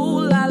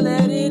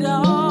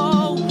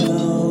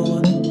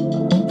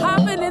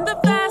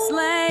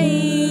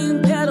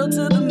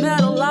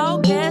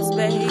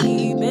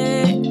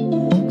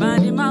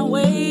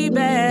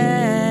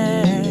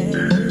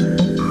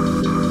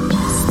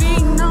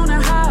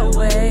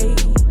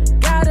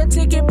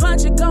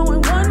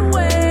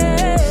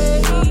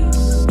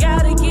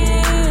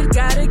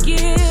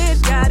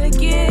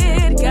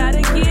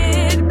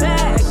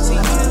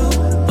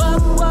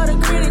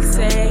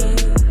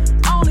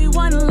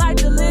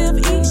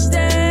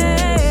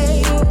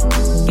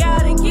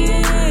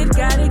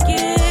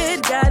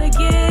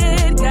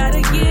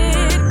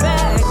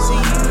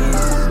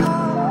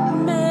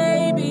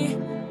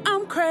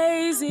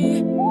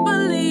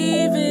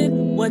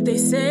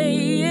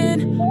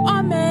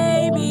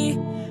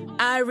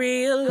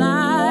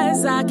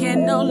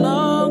can no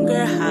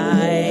longer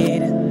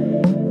hide.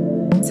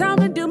 Time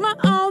to do my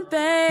own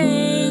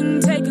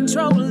thing, take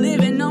control,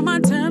 living on my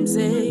terms,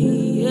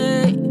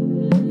 yeah.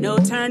 No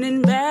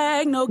turning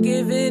back, no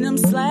giving them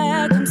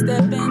slack, I'm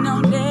stepping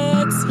on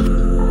next to you.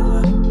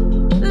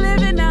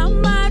 Living out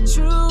my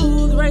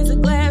truth, raise a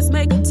glass,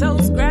 make a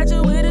toast,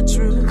 graduate of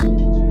truth.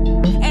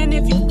 And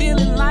if you're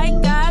feeling like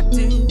I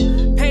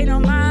do, pay no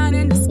mind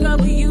and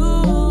discover you.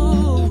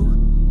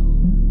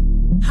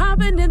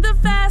 Hopping in the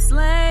fast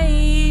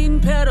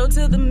lane, pedal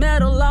to the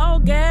metal, all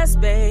gas,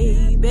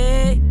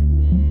 baby.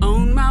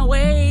 On my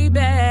way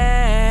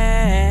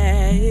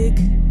back.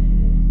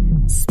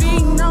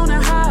 Speeding on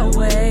the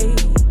highway,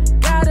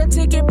 got a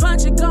ticket,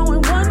 punch it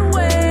going one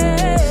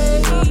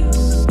way.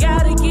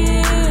 Gotta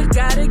get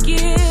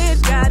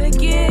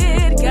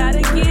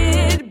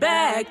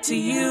back to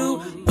you.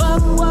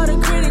 Fuck what the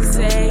critics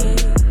say,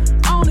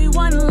 only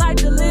one life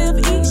to live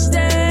each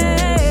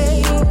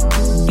day.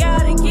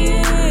 Gotta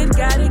get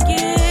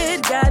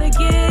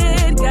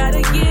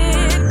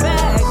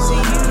back to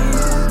you.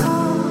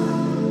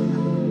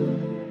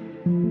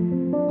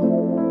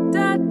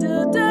 Da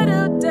da da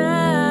da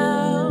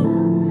da.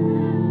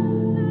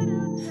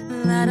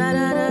 La da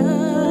da da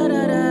da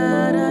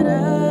da da da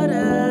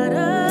da da.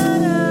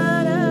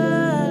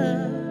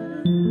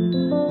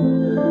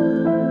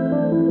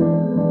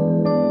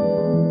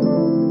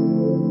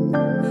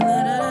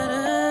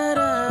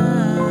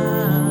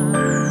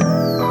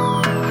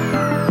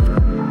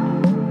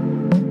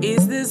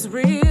 Is this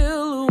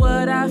real?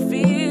 What I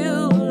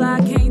feel,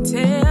 I can't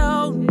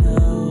tell.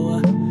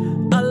 No.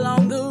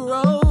 Along the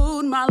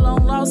road, my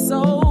long lost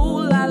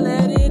soul, I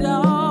let it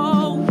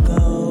all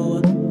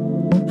go.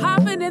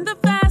 Hopping in the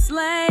fast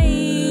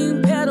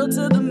lane, pedal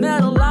to the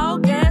metal, all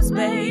gas,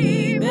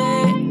 baby.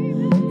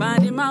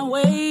 Finding my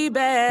way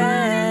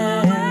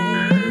back.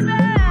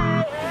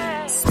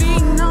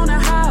 Speeding on the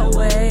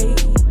highway,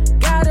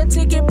 got a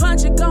ticket,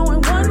 punch it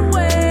going one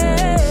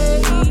way.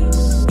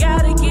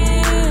 Gotta get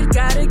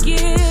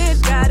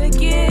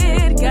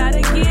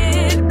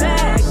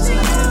back to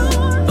you.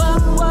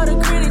 Fuck what the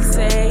critics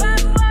say,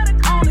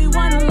 only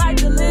one life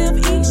to live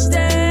each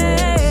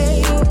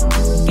day.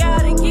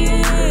 Gotta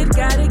get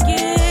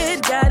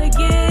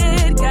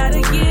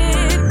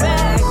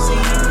back to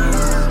you.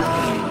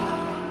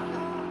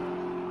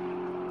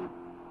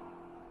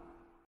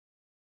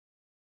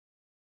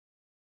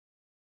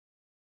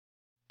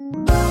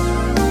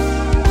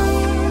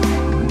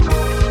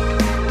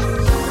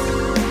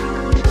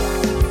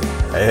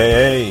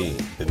 Hey,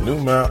 the new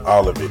Mount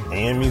Olivet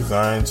AME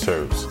Zion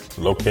Church,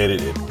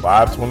 located at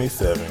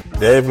 527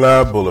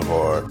 Devlin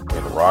Boulevard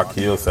in Rock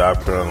Hill,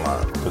 South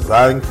Carolina.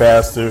 Presiding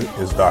pastor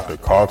is Dr.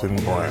 Carlton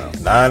Brown.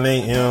 9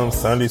 a.m.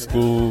 Sunday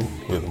school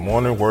with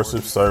morning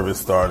worship service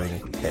starting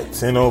at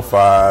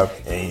 10:05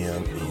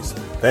 a.m.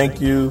 Eastern.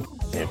 Thank you,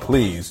 and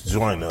please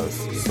join us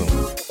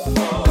soon.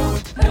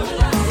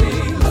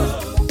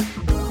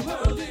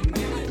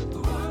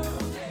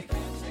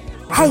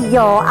 Hey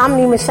y'all, I'm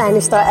Nima Shining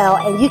Star L,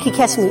 and you can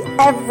catch me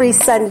every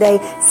Sunday,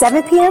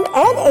 7 p.m.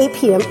 and 8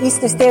 p.m.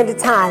 Eastern Standard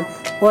Time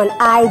on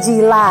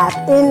IG Live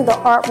in the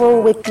Art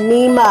Room with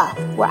Nima,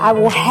 where I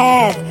will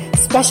have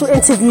special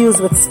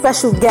interviews with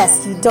special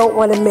guests you don't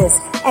want to miss.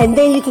 And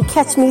then you can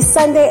catch me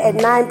Sunday at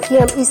 9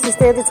 p.m. Eastern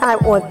Standard Time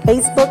on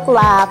Facebook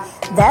Live.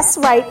 That's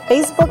right,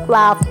 Facebook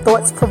Live,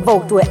 Thoughts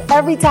Provoked, where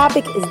every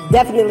topic is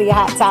definitely a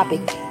hot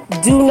topic.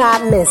 Do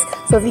not miss.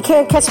 So if you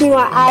can't catch me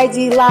on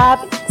IG Live,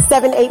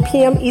 7, 8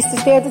 p.m. Eastern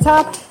Standard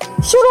Time,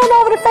 shoot on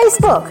over to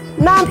Facebook,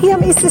 9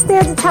 p.m. Eastern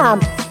Standard Time.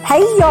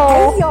 Hey,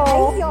 y'all. Hey,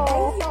 y'all. Hey, y'all.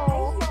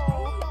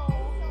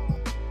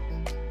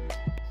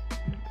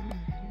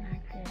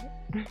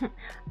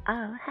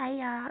 Oh, hey,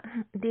 y'all.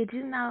 Did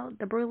you know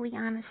the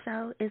Bruliana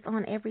Show is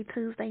on every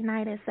Tuesday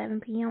night at 7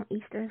 p.m.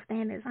 Eastern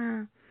Standard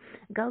Time?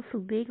 Go to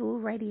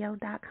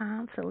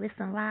BigWooRadio.com to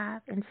listen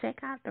live and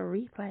check out the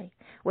replay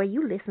where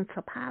you listen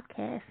to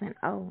podcasts and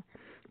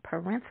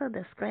parental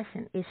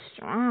discretion is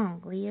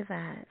strongly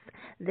advised.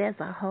 There's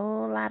a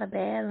whole lot of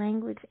bad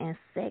language and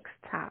sex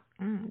talk.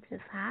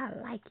 Just how I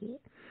like it.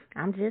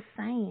 I'm just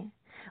saying.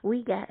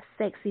 We got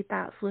Sexy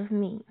Thoughts with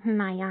me,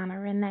 Nayana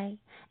Renee,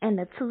 and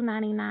the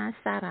 $2.99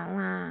 shout-out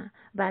line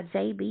by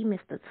JB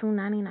Mr.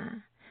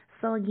 $2.99.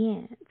 So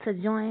again, to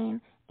join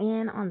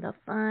in on the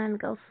fun,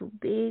 go to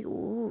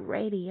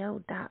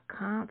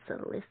BigWooRadio.com to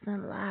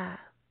listen live.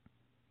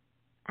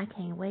 I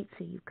can't wait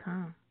till you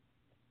come.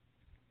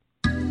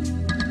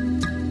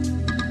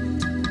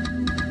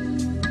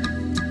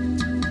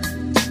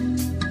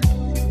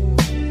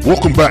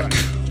 Welcome back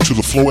to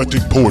the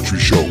Floetic Poetry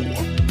Show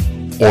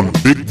on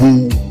Big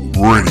Woo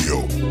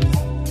Radio.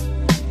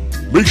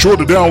 Make sure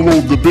to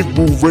download the Big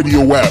Woo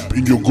Radio app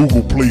in your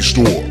Google Play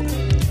Store.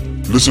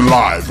 Listen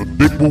live at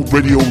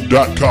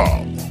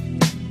BigWooRadio.com.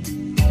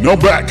 Now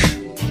back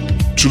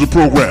to the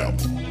program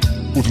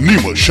with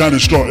Nima Shining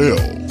Star L,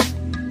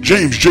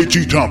 James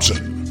J.T. Thompson,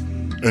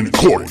 and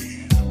Corey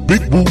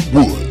Big Woo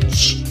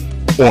Woods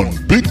on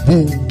Big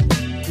Woo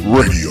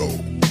Radio.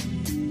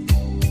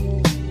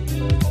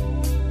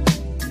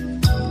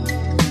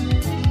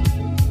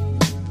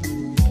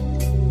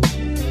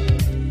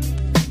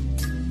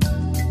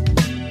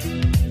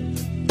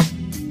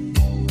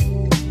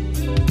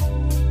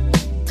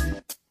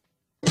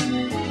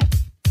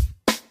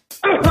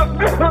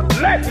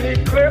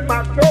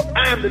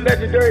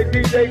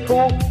 legendary DJ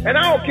Cool, and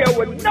I don't care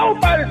what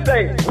nobody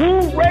say.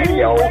 Groove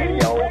Radio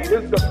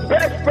is the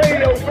best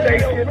radio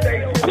station,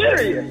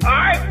 period. All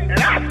right? And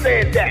I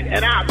said that,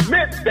 and I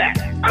meant that.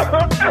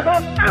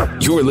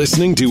 You're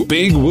listening to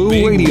Big Woo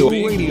Radio.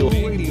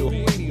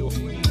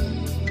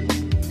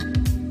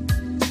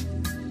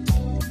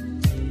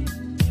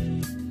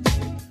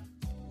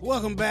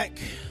 Welcome back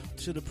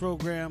to the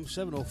program,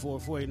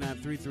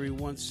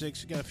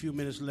 704-489-3316. You got a few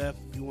minutes left.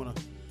 If you want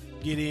to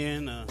get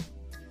in,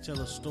 tell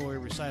a story,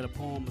 recite a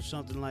poem or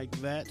something like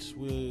that,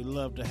 we'd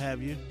love to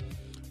have you. I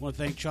want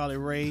to thank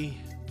Charli Rae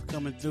for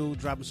coming through,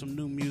 dropping some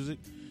new music.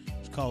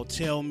 It's called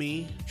Tell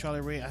Me.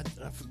 Charli Rae, I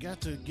forgot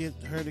to get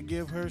her to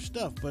give her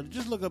stuff, but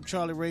just look up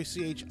Charli Rae,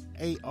 Charlirae.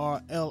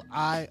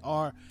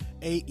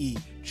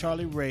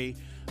 Charli Rae.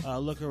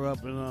 Look her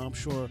up, and I'm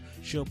sure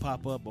she'll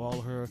pop up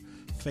all her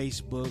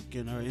Facebook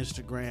and her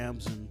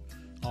Instagrams and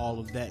all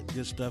of that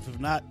good stuff. If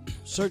not,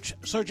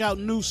 search out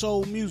New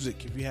Soul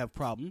Music if you have a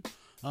problem.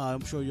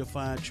 I'm sure you'll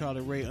find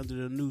Charli Rae under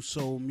the New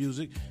Soul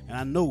Music, and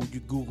I know you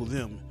Google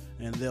them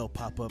and they'll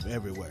pop up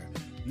everywhere.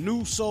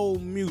 New Soul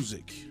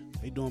Music,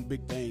 they doing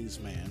big things,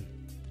 man.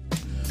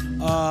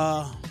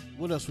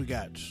 What else we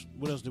got?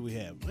 What else do we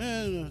have?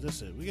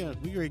 That's it. We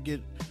gotta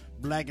get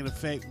Black in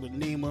Effect with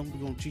Nima. We're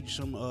gonna teach you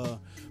some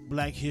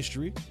Black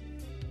history.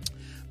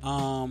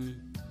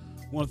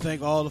 Want to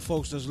thank all the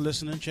folks that's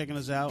listening, checking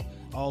us out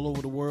all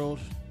over the world,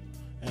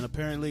 and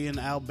apparently in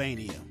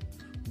Albania.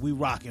 We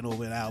rocking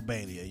over in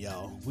Albania,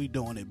 y'all. We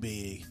doing it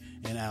big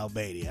in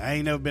Albania. I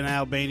ain't never been to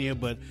Albania,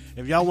 but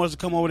if y'all want us to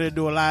come over there and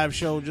do a live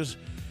show, just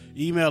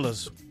email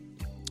us,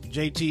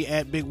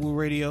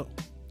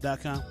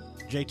 jt@bigwooradio.com.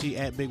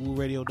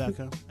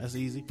 jt@bigwooradio.com. That's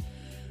easy.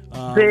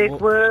 Big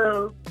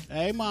Woo.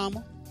 Hey,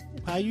 Mama.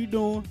 How you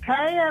doing?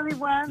 Hey,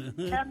 everyone.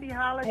 Happy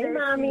holidays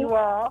to you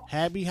all.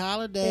 Happy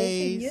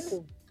holidays. Thank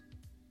you.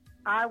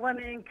 I want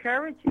to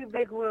encourage you,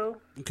 Big Woo.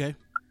 Okay.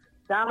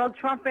 Donald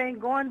Trump ain't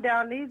going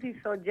down easy,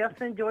 so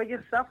just enjoy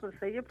yourself and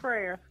say your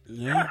prayers.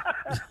 Yeah.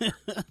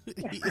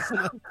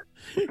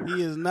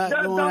 he is not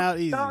going out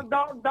easy.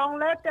 Don't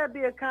let that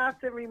be a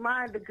constant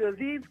reminder, because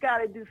he's got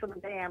to do some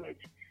damage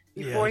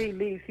before he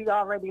leaves. He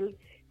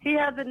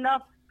has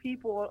enough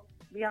people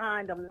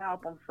behind him to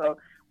help him. So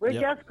we're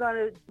just going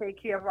to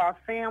take care of our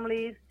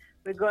families.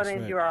 We're going to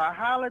enjoy our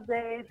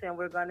holidays, and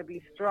we're going to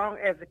be strong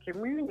as a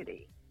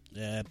community.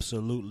 Yeah,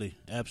 absolutely.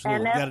 And we got to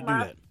do that's that.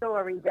 my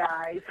story,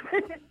 guys.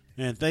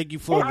 And thank you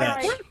for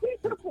that.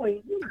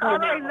 All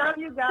right, love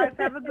you guys.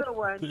 Have a good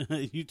one.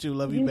 You too.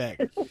 Love you back.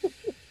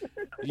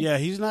 Yeah,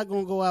 he's not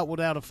going to go out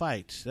without a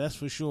fight. That's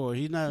for sure.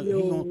 He's not.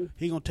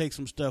 He gonna take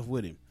some stuff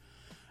with him.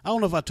 I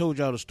don't know if I told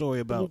y'all the story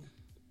about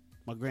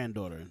my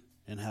granddaughter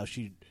and how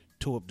she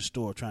tore up the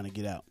store trying to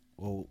get out,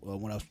 or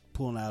when I was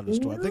pulling out of the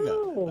store. I think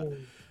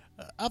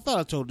I thought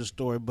I told this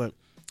story, but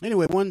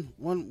anyway,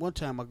 one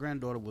time my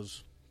granddaughter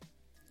was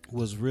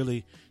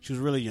really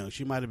young.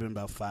 She might have been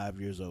about 5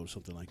 years old,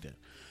 something like that.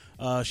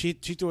 She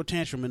threw a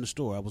tantrum in the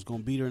store. I was going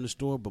to beat her in the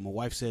store, but my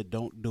wife said,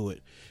 "Don't do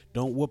it.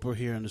 Don't whoop her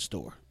here in the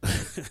store." I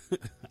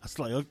was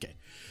like, okay.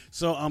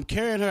 So I'm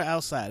carrying her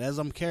outside. As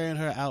I'm carrying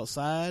her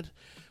outside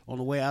on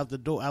the way out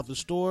the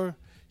store,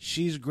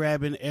 she's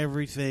grabbing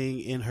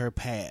everything in her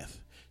path.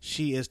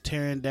 She is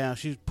tearing down.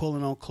 She's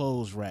pulling on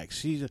clothes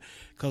racks.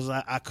 Because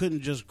I couldn't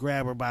just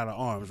grab her by the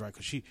arms, right?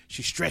 Because she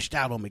stretched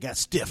out on me, got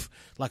stiff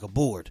like a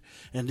board,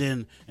 and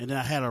then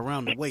I had her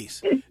around the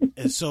waist,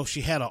 and so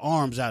she had her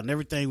arms out, and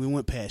everything we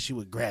went past, she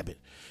would grab it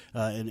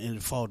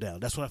and fall down.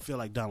 That's what I feel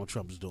like Donald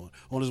Trump is doing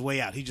on his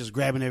way out. He's just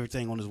grabbing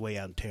everything on his way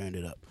out and tearing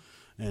it up.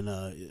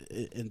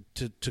 And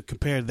to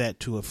compare that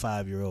to a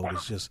 5-year-old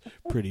is just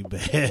pretty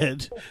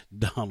bad,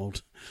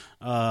 Donald.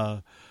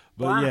 But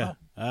yeah,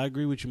 I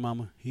agree with you,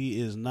 Mama.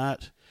 He is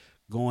not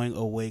going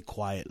away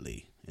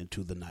quietly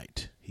into the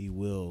night. He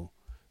will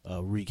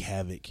wreak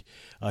havoc.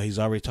 He's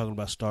already talking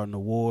about starting a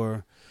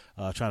war,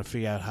 trying to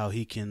figure out how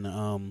he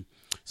can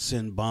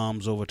send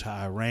bombs over to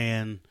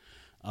Iran.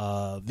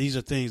 These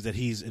are things that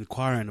he's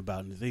inquiring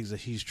about and things that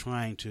he's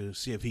trying to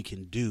see if he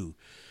can do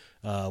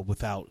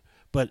without.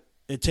 But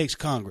it takes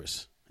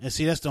Congress. And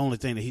see, that's the only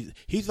thing that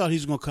he thought he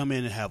was going to come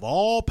in and have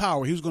all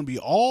power. He was going to be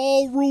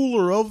all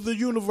ruler of the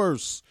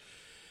universe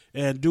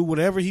and do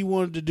whatever he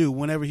wanted to do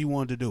whenever he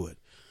wanted to do it.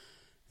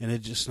 And it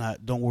just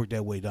don't work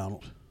that way,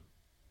 Donald.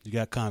 You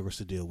got Congress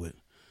to deal with.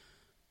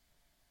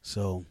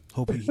 So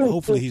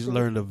hopefully he's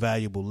learned a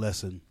valuable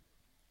lesson.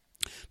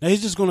 Now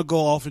he's just going to go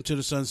off into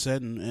the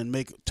sunset and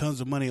make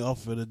tons of money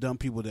off of the dumb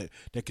people that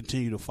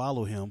continue to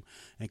follow him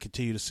and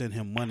continue to send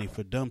him money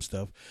for dumb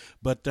stuff.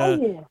 But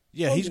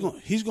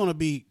he's going to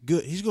be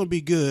good. He's going to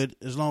be good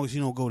as long as he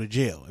don't go to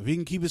jail. If he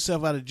can keep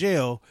himself out of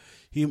jail,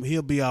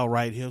 he'll be all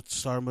right. He'll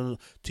start a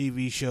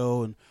TV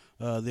show and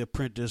The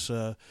Apprentice,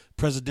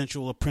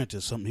 Presidential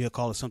Apprentice. He'll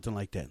call it something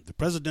like that. The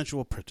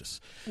Presidential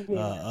Apprentice.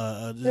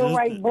 He'll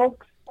write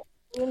books,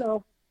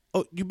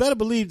 Oh, you better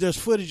believe there's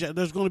footage.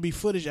 There's going to be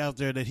footage out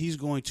there that he's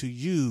going to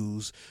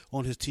use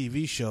on his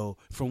TV show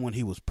from when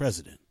he was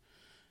president.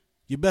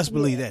 You best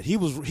believe that he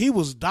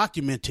was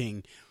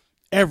documenting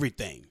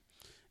everything,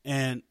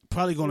 and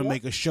probably going to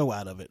make a show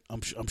out of it.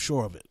 I'm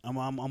sure of it. I'm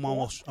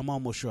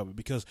almost sure of it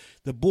because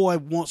the boy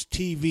wants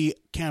TV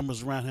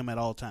cameras around him at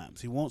all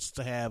times. He wants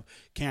to have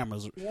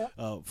cameras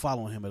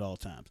following him at all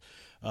times.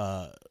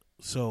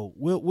 So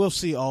we'll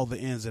see all the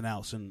ins and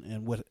outs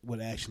and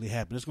what actually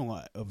happened. It's going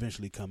to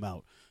eventually come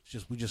out.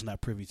 We're just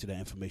not privy to that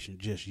information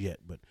just yet,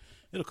 but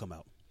it'll come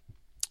out.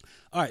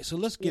 All right, so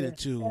let's get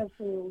into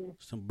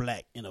some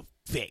Black in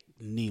Effect.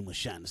 Nima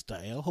Shining Star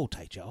L. Hold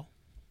tight, y'all.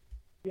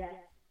 Yeah.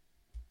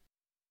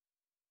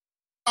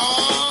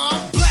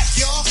 I'm black,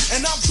 y'all,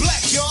 and I'm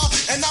black, y'all,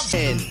 and I'm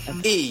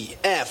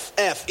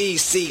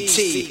N-E-F-F-E-C-T.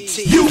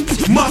 You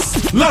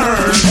must learn,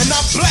 and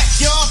I'm black,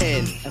 y'all.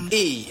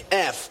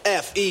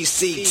 N-E-F-F-E-C-T.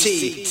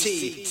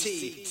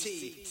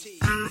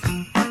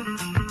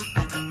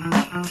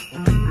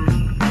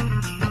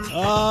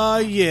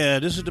 Yeah,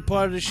 this is the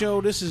part of the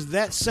show. This is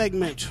that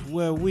segment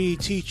where we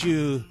teach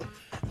you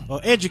or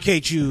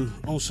educate you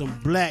on some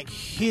black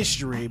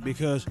history,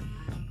 because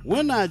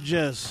we're not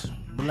just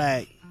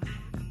black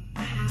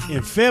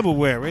in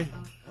February.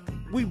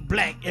 We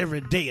black every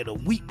day of the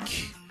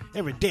week,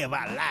 every day of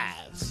our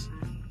lives.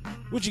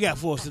 What you got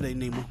for us today,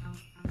 Nima?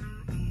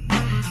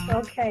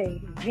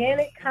 Okay,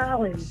 Janet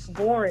Collins,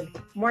 born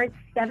March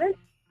 7th,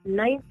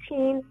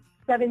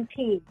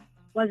 1917,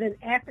 was an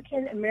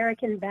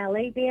African-American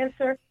ballet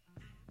dancer,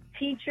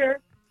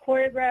 teacher,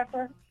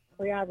 choreographer.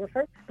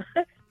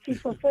 She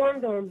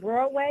performed on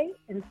Broadway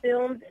and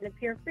films and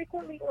appeared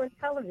frequently on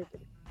television.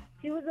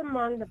 She was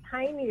among the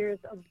pioneers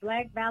of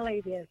black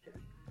ballet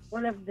dancers,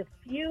 one of the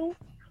few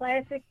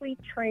classically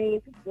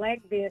trained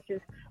black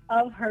dancers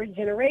of her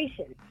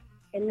generation.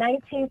 In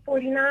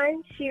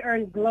 1949, she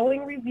earned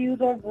glowing reviews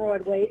on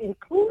Broadway,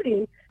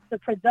 including the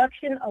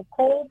production of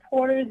Cole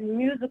Porter's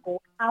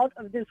musical Out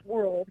of This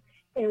World,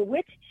 in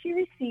which she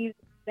received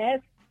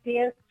Best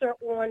Dancer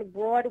on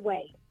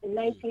Broadway in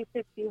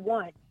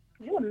 1951.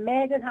 Can you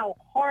imagine how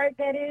hard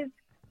that is?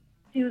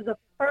 She was the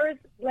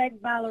first black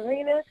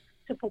ballerina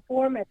to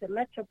perform at the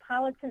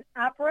Metropolitan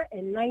Opera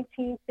in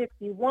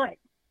 1951.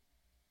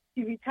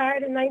 She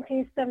retired in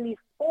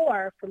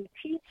 1974 from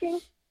teaching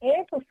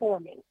and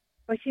performing,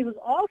 but she was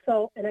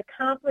also an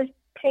accomplished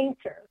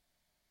painter.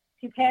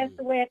 She passed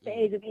away at the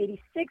age of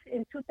 86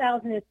 in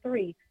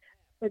 2003.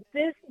 But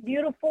this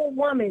beautiful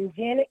woman,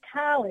 Janet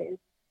Collins,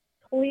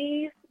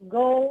 please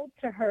go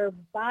to her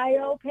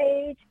bio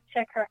page,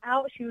 check her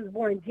out. She was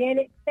born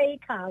Janet Faye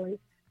Collins,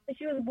 and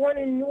she was born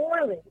in New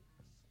Orleans.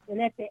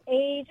 And at the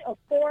age of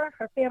 4,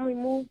 her family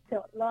moved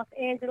to Los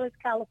Angeles,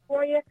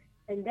 California,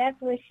 and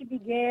that's when she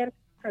began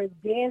her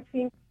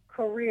dancing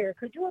career.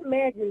 Could you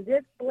imagine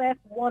this black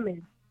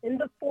woman in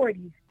the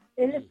 40s,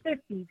 in the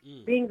 50s,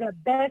 being the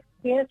best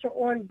dancer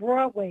on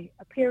Broadway,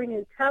 appearing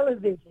in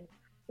television,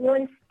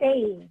 on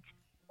stage,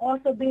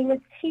 also being a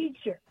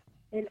teacher,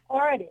 an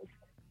artist?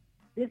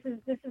 This is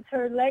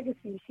her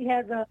legacy. She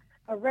has a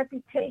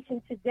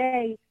reputation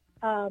today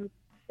that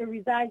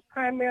resides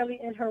primarily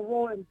in her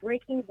role in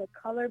breaking the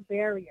color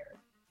barrier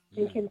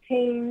and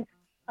contains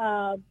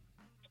all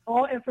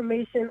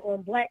information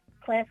on black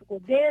classical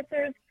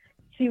dancers.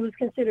 She was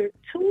considered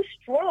too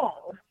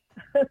strong,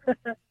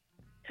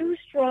 too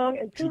strong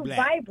and too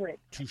vibrant.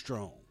 Too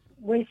strong.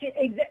 When she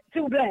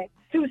too black,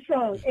 too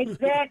strong.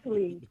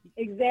 Exactly.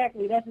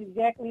 That's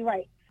exactly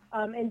right.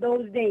 In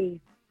those days,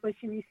 but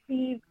she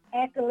received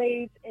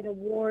accolades and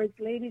awards.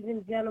 Ladies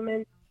and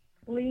gentlemen,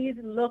 please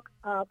look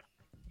up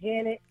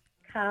Janet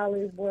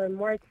Collins, born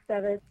March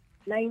 7th,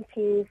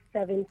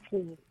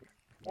 1917.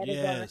 That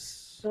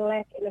is a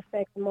Black in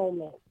Effect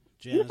moment.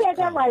 You said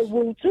that right,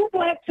 Woo. Too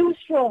black, too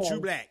strong. Too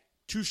black,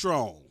 too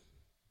strong.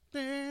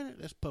 Man,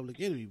 that's Public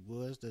Enemy,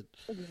 boys.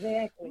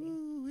 Exactly.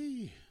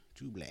 Ooh-wee.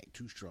 Too black,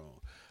 too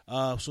strong.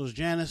 So it's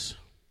Janice?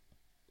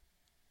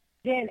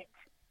 Janet.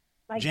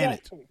 Like Janet.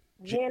 Jackson.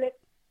 Janet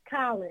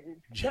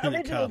Collins.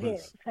 Janet the original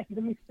Collins. Janet.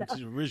 Let me stop.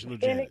 The original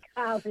Janet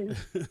Collins.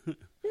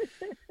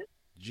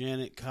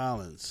 Janet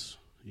Collins.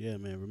 Yeah,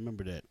 man,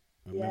 remember that.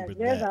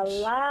 There's a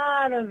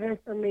lot of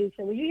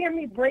information. When you hear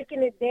me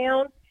breaking it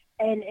down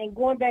and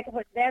going back and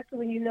forth, that's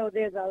when you know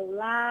there's a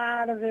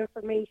lot of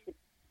information.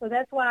 So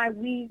that's why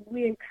we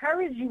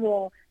encourage you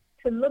all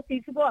to look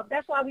these people up.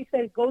 That's why we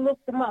say go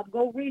look them up,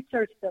 go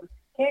research them.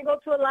 Can't go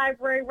to a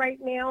library right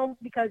now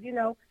because,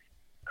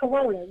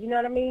 Corona, you know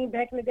what I mean?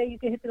 Back in the day, you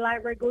could hit the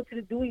library, go to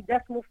the Dewey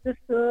Decimal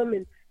System,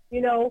 and,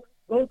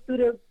 go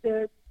through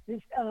the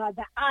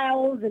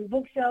aisles and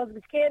bookshelves,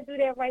 but you can't do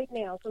that right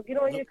now. So get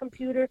on your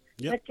computer,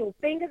 let your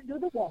fingers do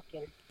the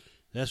walking.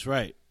 That's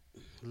right.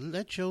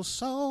 Let your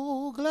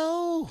soul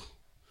glow.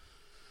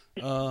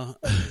 Because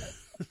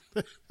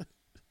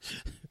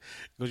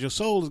your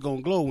soul is going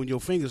to glow when your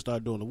fingers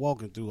start doing the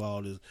walking through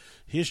all this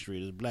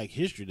history, this black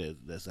history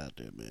that's out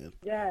there, man.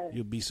 Yes.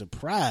 You'll be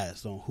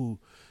surprised on who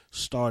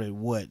started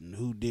what and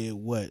who did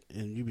what,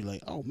 and you'll be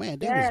like, oh, man,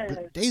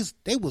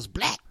 they was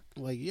black.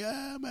 Like,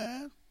 yeah,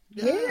 man.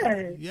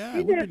 Yeah.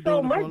 She did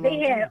so much.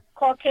 They had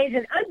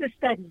Caucasian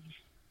understudies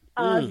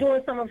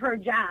doing some of her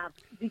jobs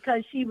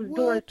because she was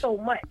doing so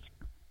much.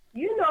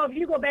 If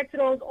you go back to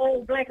those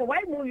old black and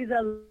white movies,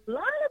 a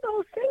lot of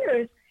those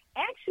singers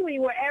actually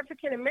were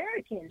African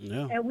Americans,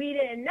 and we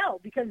didn't know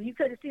because you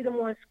couldn't see them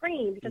on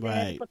screen because they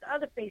had to put the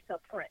other face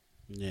up front.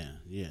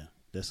 Yeah,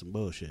 that's some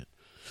bullshit.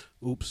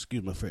 Oops,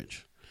 excuse my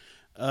French.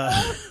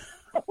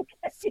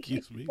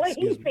 Excuse me.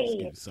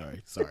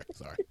 Sorry.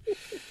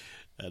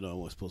 I know I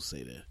wasn't supposed to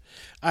say that.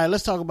 All right,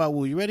 let's talk about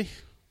Woo. You ready?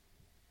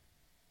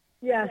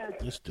 Yeah.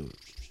 Let's do it.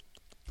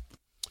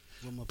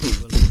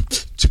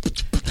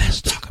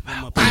 Let's talk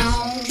about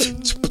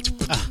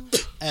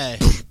Hey.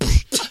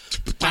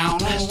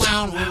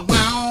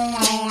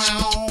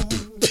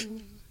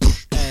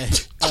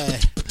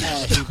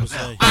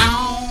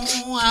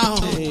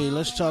 Hey,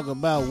 let's talk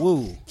about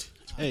Woo.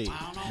 Hey,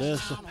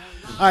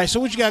 all right, so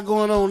what you got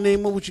going on,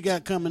 Nima? What you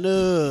got coming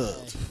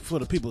up for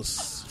the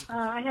peoples?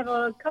 I have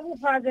a couple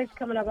of projects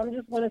coming up. I'm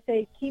just going to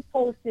say keep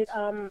posted.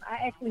 I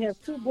actually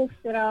have 2 books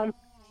that I'm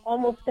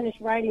almost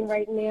finished writing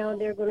right now.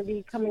 They're going to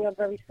be coming up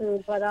very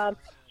soon. But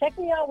check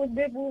me out with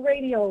Big Woo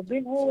Radio.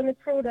 Big Woo and the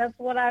crew, that's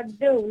what I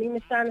do.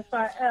 Nima Shining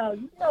Star L.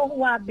 You know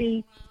who I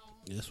be.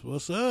 Yes,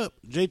 what's up?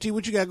 JT,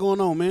 what you got going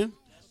on, man?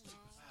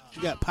 What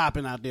you got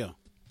popping out there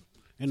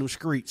in them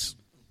streets?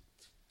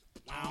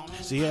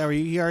 See, he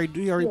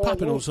already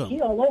popping on something.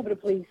 He all over the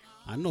place.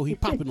 I know he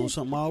popping on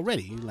something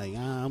already. He's like,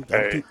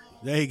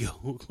 there you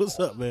go. What's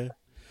up, man?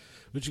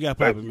 What you got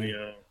popping,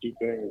 man? 2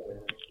 things.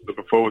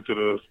 Looking forward to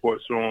the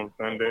sports show on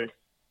Sunday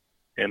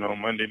and on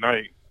Monday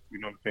night. You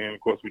know what I'm saying?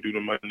 Of course, we do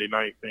the Monday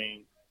night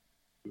thing.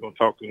 We're gonna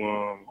talk to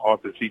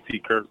author C.T.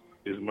 Kirk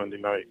this Monday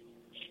night.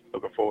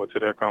 Looking forward to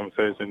that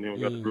conversation. Then we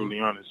got the Brutally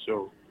Honest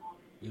show,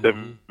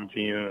 7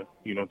 p.m.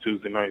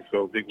 Tuesday night.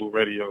 So Big Woo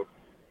Radio.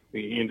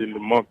 We ending the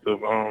month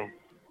of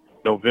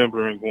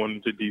November and going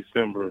into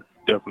December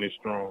definitely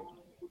strong.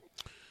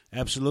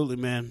 Absolutely,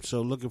 man.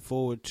 So looking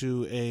forward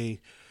to a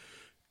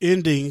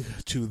ending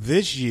to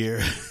this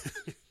year.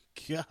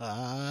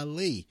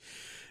 Golly.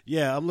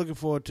 Yeah, I'm looking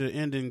forward to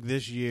ending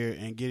this year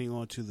and getting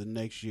on to the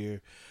next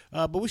year.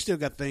 But we still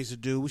got things to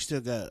do. We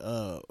still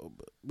got,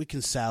 we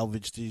can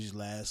salvage these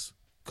last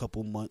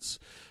couple months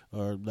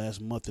or last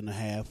month and a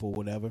half or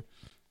whatever.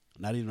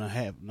 Not even a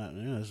half.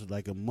 It's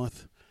like a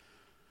month.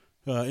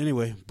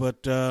 Anyway, but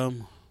it's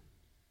going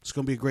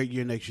to be a great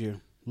year next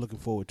year. Looking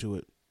forward to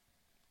it.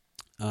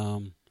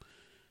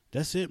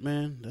 That's it,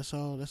 man. That's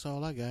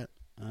all I got.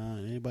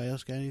 Anybody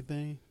else got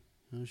anything?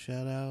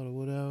 Shout out or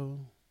whatever?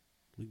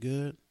 We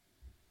good?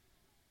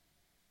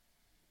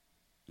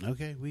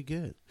 Okay, we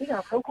good. We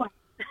got so quiet.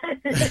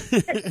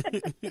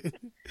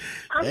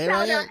 I'm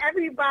telling you,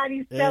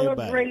 everybody's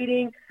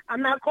celebrating.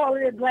 I'm not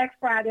calling it Black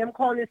Friday. I'm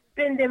calling it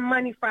Spending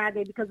Money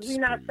Friday because we're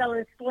not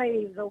selling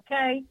slaves,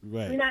 okay?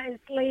 Right. We're not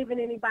enslaving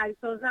anybody,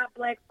 so it's not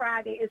Black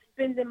Friday. It's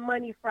Spending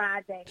Money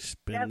Friday.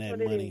 Spend That's that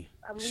what money.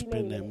 It is.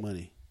 Spend that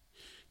money.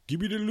 Give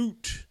me the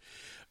loot.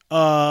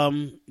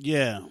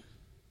 Yeah.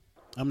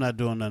 I'm not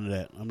doing none of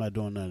that.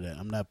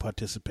 I'm not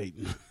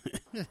participating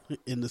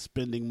in the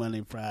Spending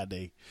Money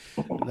Friday.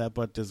 I'm not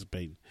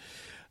participating.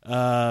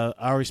 I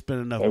already spent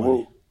enough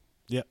money.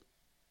 Yep.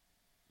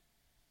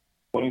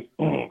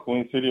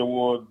 Queen City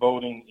Awards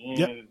voting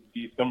in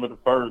December the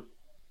 1st.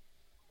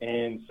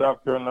 And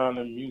South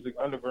Carolina Music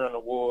Underground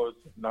Awards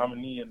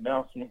nominee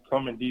announcement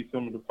coming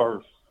December the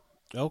 1st.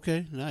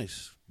 Okay,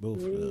 nice.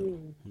 Both.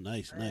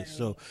 Nice.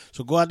 So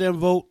go out there and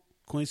vote.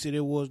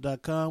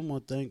 QueenCityAwards.com. I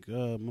want to thank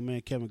my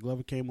man Kevin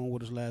Glover came on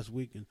with us last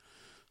week and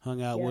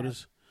hung out with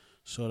us.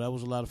 So that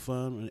was a lot of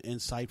fun and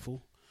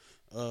insightful.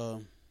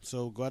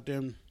 So go out there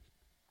and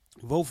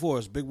vote for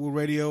us. Big Woo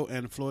Radio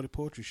and the Floetic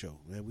Poetry Show.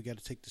 Man, we got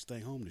to take this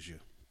thing home this year.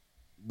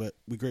 But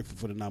we're grateful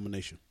for the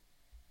nomination.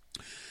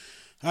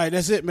 All right,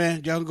 that's it,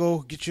 man. Y'all can go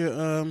get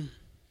your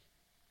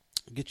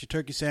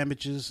turkey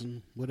sandwiches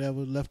and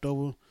whatever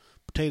leftover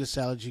potato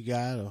salad you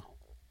got or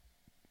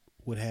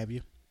what have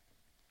you.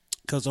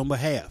 Because on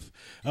behalf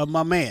of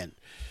my man,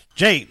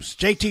 James,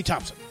 JT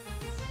Thompson,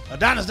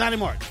 Adonis Donnie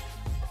Martin,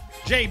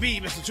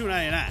 JB, Mr.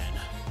 299,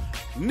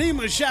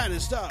 Nima Shining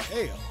Star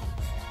L,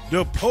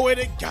 the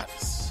Poetic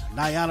Goddess,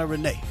 Niana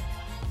Renee,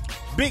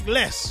 Big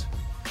Les,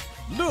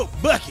 Lil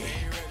Bucky,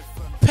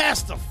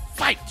 Pastor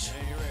Fight,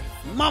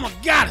 Mama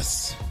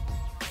Goddess.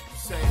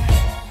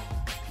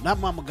 Not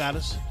Mama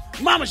Goddess.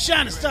 Mama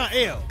Shining Star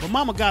L, but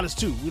Mama Goddess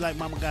too. We like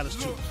Mama Goddess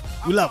too.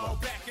 We love her.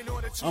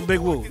 I'm Big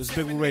Woo. This is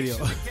Big Woo Radio.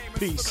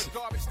 Peace.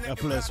 God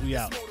bless. We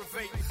out.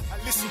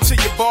 Listen to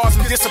your bars,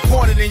 I'm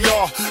disappointed in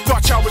y'all.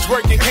 Thought y'all was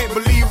working, can't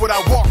believe what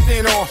I walked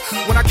in on.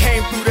 When I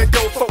came through that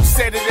door, folks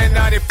said it in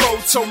 94.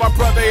 Told my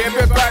brother,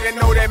 everybody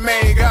know that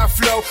man got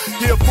flow.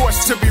 He a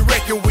force to be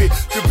reckoned with.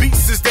 The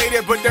beats is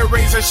dated, but their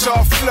razor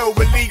sharp flow.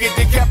 Will leave it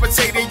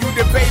decapitated, you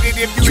debated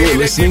if you You're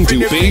listening to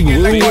Big Woo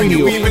like,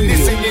 Radio. Even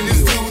listening,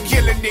 this dude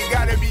killing it,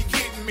 gotta be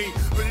kidding me.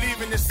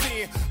 Believe in the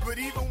sin, but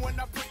even when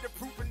I put the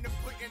proof in the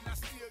pudding, I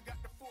still